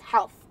goal is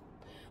health.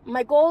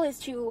 My goal is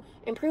to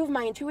improve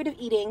my intuitive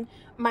eating.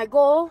 My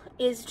goal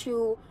is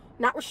to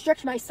not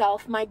restrict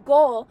myself. My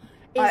goal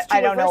is to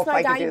reverse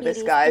my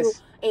diabetes through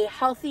a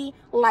healthy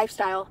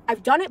lifestyle.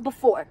 I've done it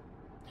before.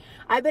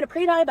 I've been a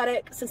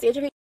pre-diabetic since the age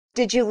of 8.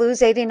 Did you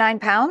lose 89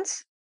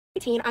 pounds?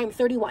 I'm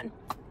 31.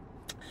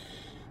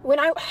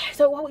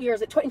 So what year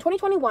is it? In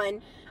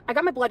 2021, I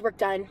got my blood work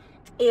done,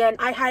 and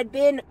I had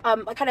been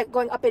kind of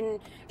going up and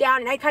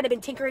down, and I kind of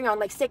been tinkering on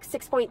like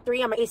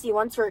 6.3 on my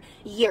AC1s for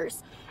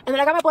years. And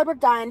then I got my blood work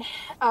done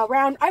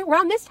around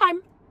this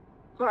time,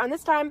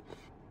 2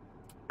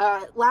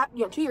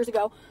 years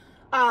ago.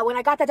 When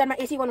I got that done, my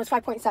AC1 was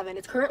 5.7.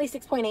 It's currently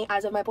 6.8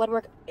 as of my blood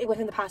work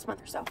within the past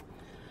month or so.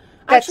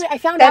 Actually, I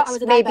found out I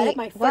was a diabetic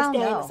my first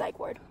day in the psych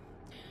ward.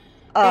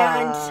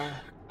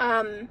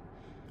 And,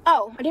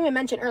 oh, I didn't even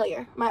mention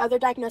earlier, my other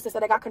diagnosis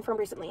that I got confirmed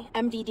recently,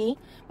 MDD,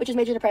 which is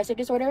major depressive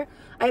disorder.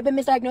 I have been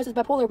misdiagnosed as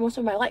bipolar most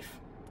of my life.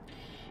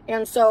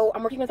 And so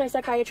I'm working with my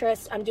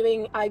psychiatrist.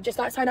 I just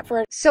got signed up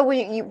for it. So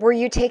were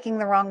you taking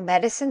the wrong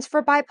medicines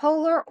for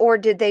bipolar, or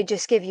did they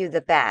just give you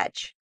the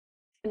badge?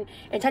 An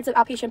intensive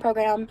outpatient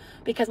program,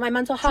 because my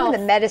mental health the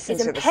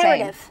medicines is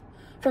imperative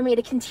for me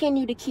to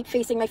continue to keep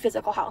facing my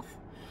physical health.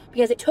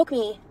 Because it took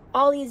me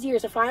all these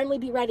years to finally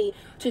be ready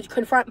to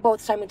confront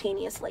both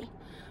simultaneously.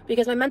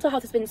 Because my mental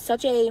health has been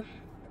such a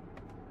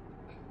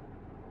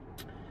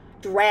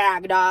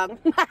drag, dog.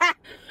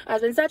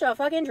 It's been such a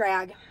fucking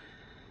drag.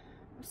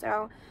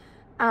 So,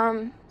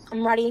 I'm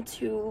ready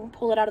to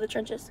pull it out of the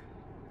trenches.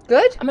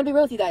 Good. I'm gonna be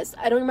real with you guys.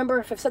 I don't remember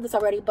if I've said this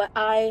already, but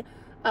I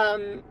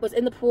was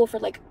in the pool for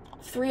like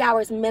 3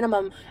 hours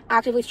minimum,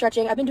 actively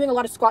stretching. I've been doing a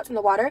lot of squats in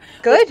the water.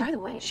 Good. Which, by the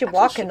way, should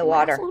walk in the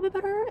water a little bit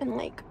better, and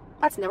like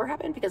that's never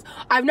happened because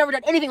I've never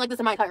done anything like this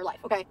in my entire life.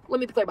 Okay, let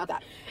me be clear about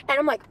that. And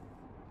I'm like,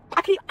 I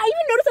even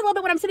notice it a little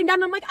bit when I'm sitting down,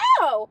 and I'm like,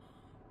 oh,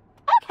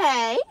 okay,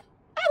 I have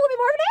a little bit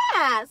more of an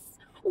ass.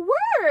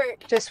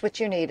 Work. Just what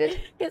you needed.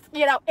 It's,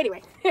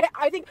 anyway,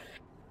 I think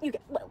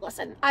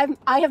listen,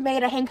 I have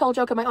made a Hank Hill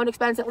joke at my own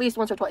expense at least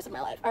once or twice in my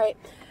life. All right.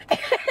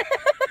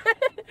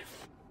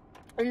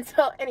 And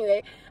so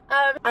anyway,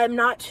 I'm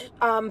not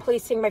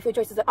policing my food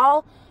choices at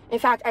all. In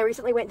fact, I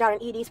recently went down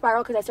an ED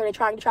spiral because I started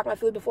trying to track my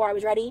food before I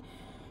was ready.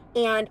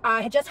 And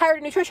I had just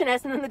hired a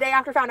nutritionist, and then the day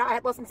after found out I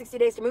had less than 60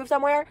 days to move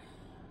somewhere.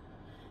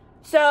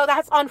 So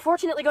that's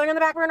unfortunately going on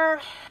the back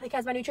burner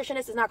because my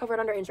nutritionist is not covered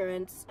under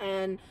insurance.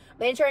 And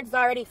my insurance is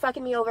already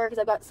fucking me over because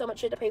I've got so much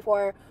shit to pay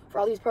for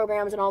all these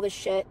programs and all this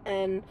shit.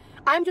 And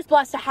I'm just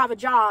blessed to have a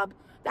job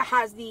that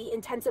has the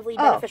intensively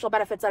beneficial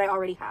benefits that I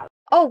already have.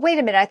 Oh, wait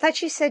a minute. I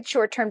thought you said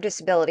short-term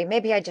disability.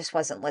 Maybe I just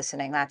wasn't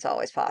listening. That's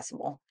always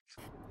possible.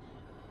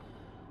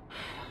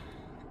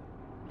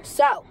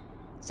 So,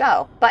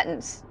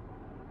 buttons.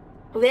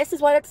 This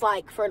is what it's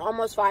like for an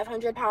almost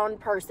 500-pound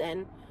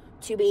person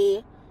to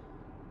be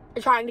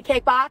trying to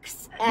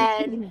kickbox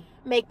and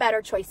make better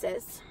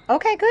choices.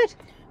 Okay, good.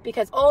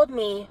 Because old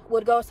me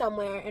would go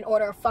somewhere and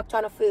order a fuck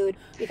ton of food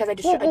because I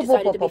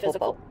decided to be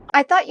physical.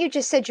 I thought you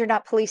just said you're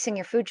not policing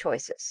your food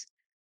choices.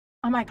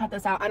 I might cut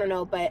this out. I don't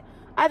know, but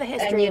I have a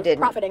history of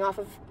profiting off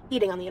of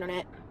eating on the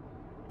internet.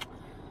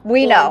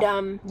 We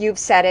know. You've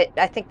said it.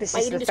 I think this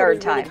is the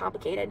third time. Really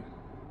complicated.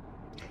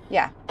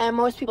 Yeah. And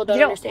most people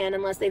don't understand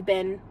unless they've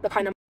been the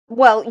kind of...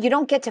 Well, you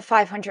don't get to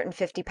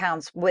 550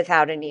 pounds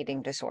without an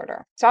eating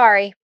disorder.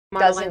 Sorry.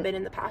 Model I've been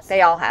in the past.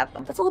 They all have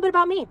them. That's a little bit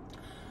about me.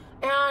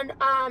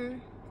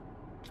 And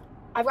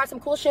I've got some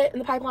cool shit in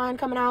the pipeline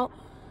coming out.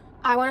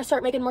 I want to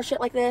start making more shit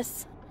like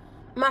this.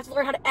 I'm going to have to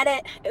learn how to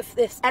edit.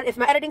 If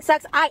my editing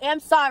sucks, I am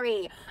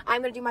sorry.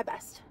 I'm going to do my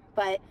best.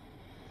 But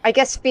I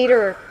guess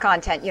feeder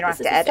content, you don't have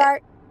to edit. This is the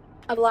start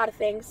of a lot of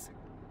things.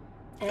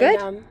 And,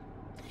 good.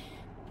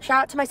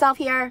 Shout out to myself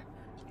here.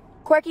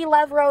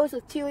 Quirkyloverosee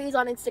with 2 E's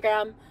on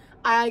Instagram.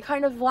 I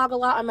kind of vlog a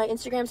lot on my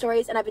Instagram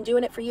stories, and I've been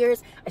doing it for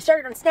years. I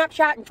started on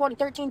Snapchat in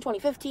 2013,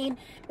 2015.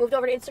 Moved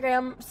over to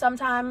Instagram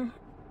sometime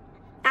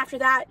after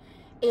that.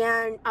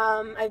 And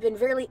I've been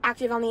really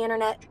active on the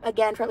internet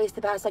again for at least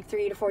the past like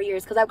 3 to 4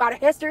 years because I've got a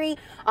history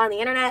on the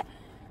internet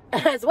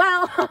as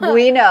well.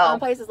 We know. On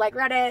places like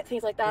Reddit,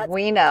 things like that.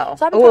 We know.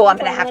 So oh, I'm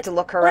going to have to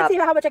look her up. Let's see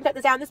how much I can cut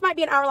this down. This might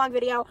be an hour-long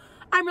video.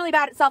 I'm really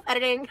bad at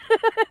self-editing.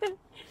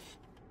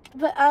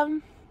 But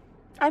I'm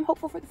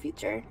hopeful for the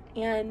future.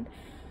 And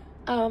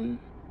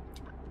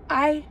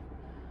I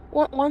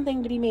want one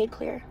thing to be made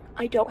clear.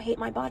 I don't hate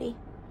my body.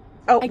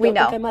 Oh, we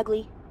know. I don't think I'm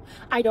ugly.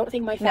 I don't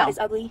think my fat is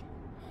ugly.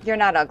 You're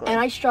not ugly. And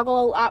I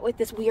struggle a lot with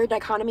this weird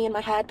dichotomy in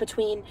my head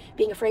between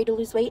being afraid to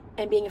lose weight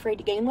and being afraid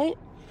to gain weight.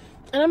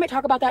 And I might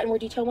talk about that in more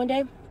detail one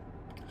day.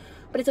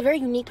 But it's a very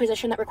unique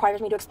position that requires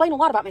me to explain a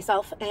lot about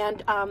myself.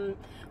 And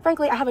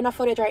frankly, I have enough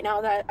footage right now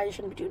that I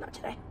shouldn't be doing that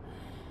today.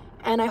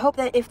 And I hope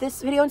that if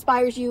this video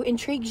inspires you,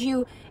 intrigues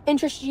you,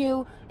 interests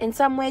you in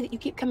some way, that you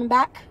keep coming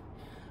back.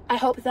 I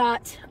hope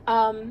that,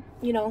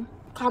 you know,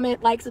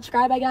 comment, like,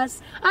 subscribe, I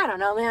guess. I don't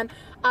know, man.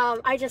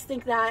 I just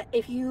think that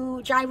if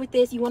you jive with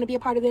this, you want to be a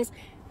part of this,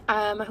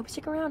 I hope you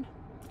stick around.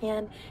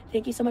 And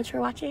thank you so much for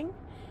watching.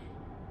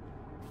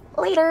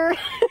 Later.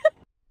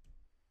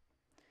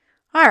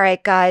 All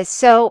right, guys.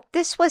 So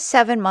this was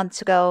 7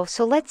 months ago.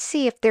 So let's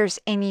see if there's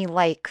any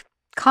like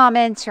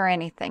comments or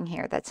anything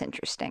here that's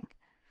interesting.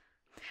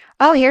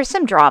 Oh, here's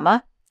some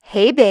drama.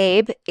 Hey,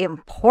 babe,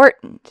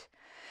 important.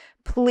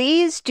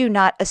 Please do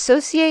not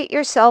associate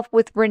yourself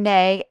with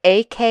Renee,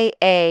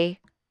 aka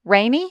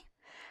Rainey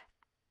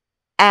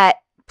at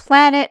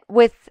Planet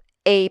with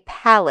a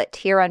Palette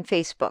here on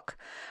Facebook.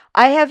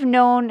 I have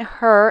known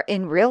her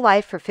in real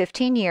life for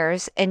 15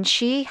 years, and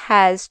she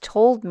has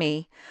told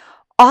me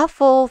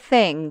awful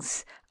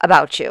things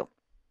about you.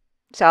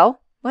 So,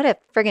 what a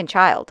friggin'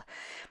 child.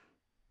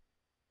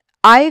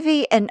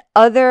 Ivy and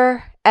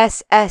other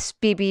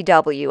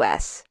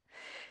SSBBWS.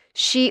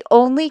 She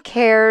only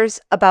cares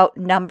about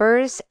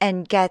numbers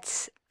and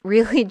gets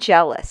really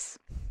jealous.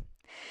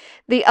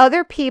 The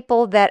other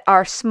people that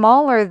are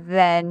smaller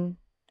than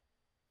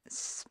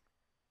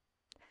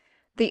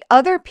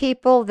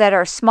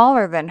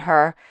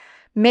her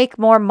make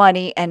more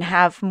money and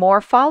have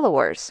more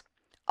followers.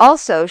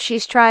 Also,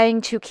 she's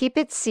trying to keep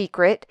it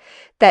secret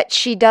that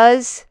she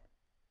does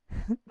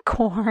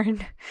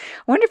corn. I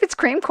wonder if it's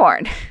cream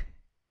corn.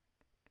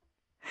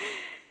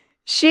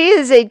 She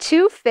is a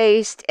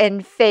two-faced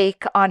and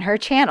fake on her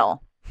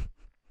channel.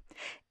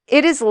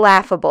 It is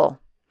laughable.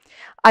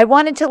 I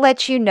wanted to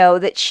let you know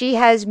that she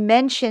has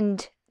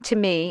mentioned to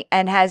me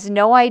and has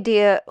no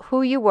idea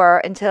who you were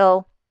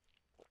until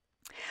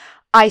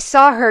I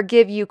saw her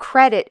give you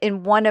credit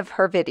in one of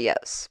her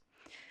videos.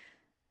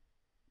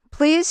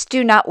 Please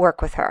do not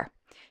work with her.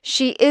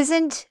 She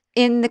isn't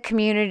in the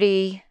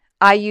community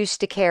I used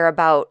to care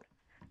about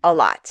a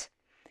lot.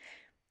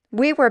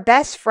 We were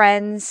best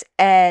friends,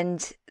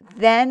 and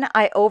then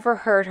I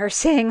overheard her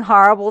saying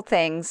horrible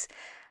things.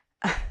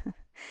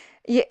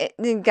 Yeah,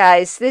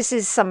 guys, this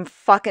is some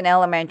fucking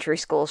elementary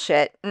school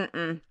shit.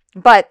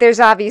 But there's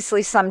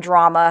obviously some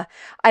drama.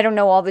 I don't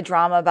know all the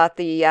drama about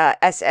the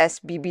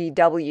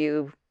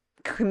SSBBW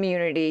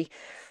community,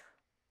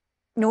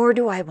 nor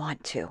do I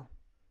want to.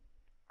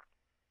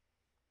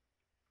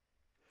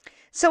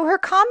 So her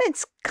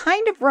comments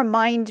kind of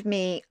remind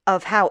me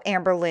of how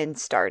Amber Lynn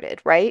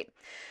started, right?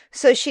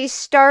 So she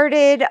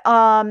started,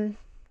 and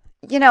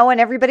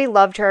everybody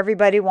loved her.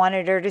 Everybody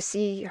wanted her to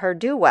see her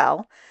do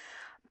well.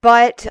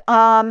 But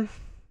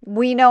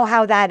we know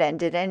how that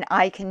ended, and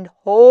I can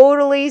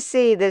totally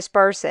see this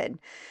person,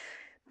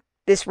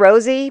 this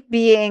Rosie,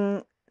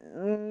 being,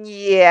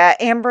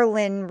 Amber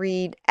Lynn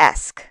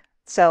Reid-esque.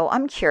 So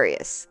I'm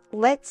curious.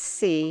 Let's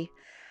see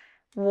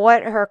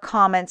what her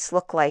comments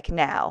look like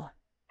now.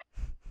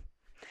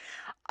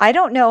 I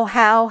don't know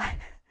how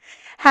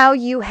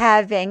you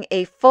having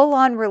a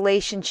full-on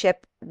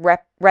relationship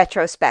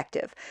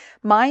retrospective.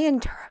 My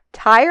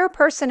entire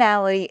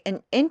personality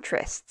and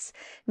interests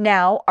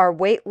now are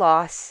weight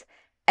loss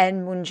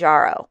and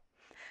Mounjaro.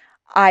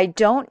 I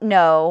don't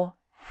know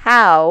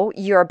how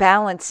you're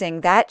balancing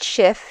that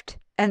shift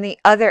and the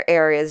other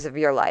areas of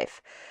your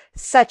life.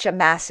 Such a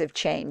massive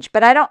change.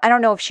 But I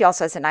don't know if she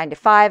also has a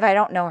 9-to-5. I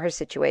don't know her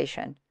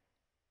situation.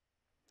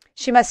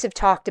 She must have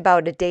talked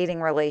about a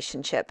dating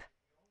relationship.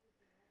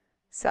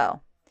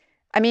 So,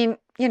 I mean,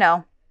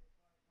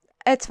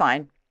 it's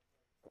fine.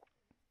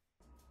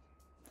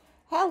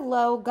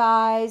 Hello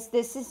guys,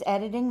 this is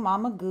Editing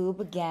Mama Goob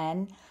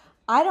again.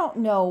 I don't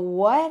know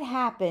what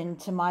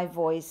happened to my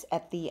voice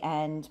at the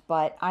end,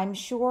 but I'm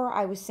sure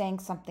I was saying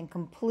something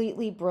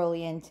completely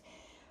brilliant,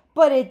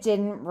 but it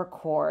didn't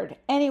record.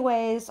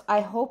 Anyways,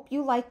 I hope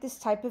you like this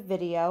type of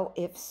video.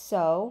 If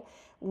so,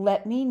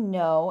 let me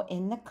know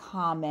in the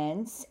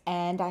comments,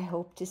 and I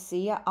hope to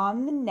see you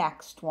on the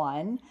next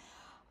one.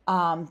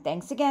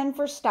 Thanks again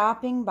for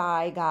stopping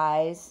by,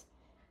 guys.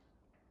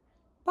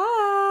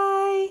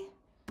 Bye.